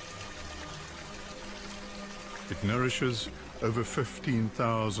 It nourishes over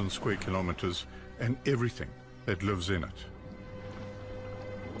 15,000 square kilometers and everything that lives in it.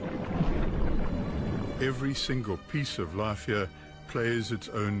 Every single piece of life here plays its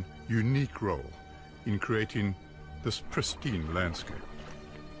own unique role in creating this pristine landscape.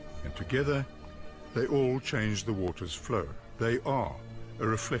 And together, they all change the water's flow. They are a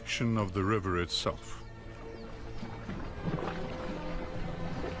reflection of the river itself.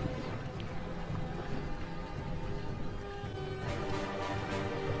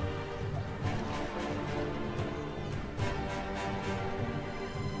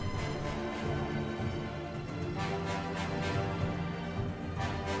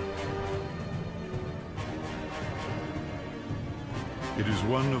 It is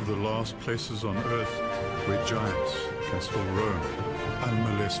one of the last places on Earth where giants can still roam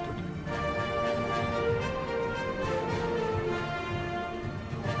unmolested.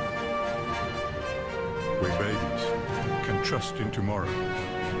 Where babies can trust in tomorrow,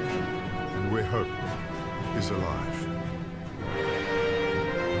 and where hope is alive.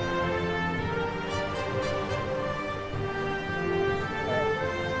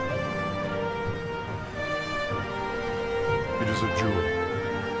 as a jewel.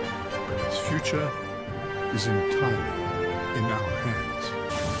 Its future is entirely in our hands.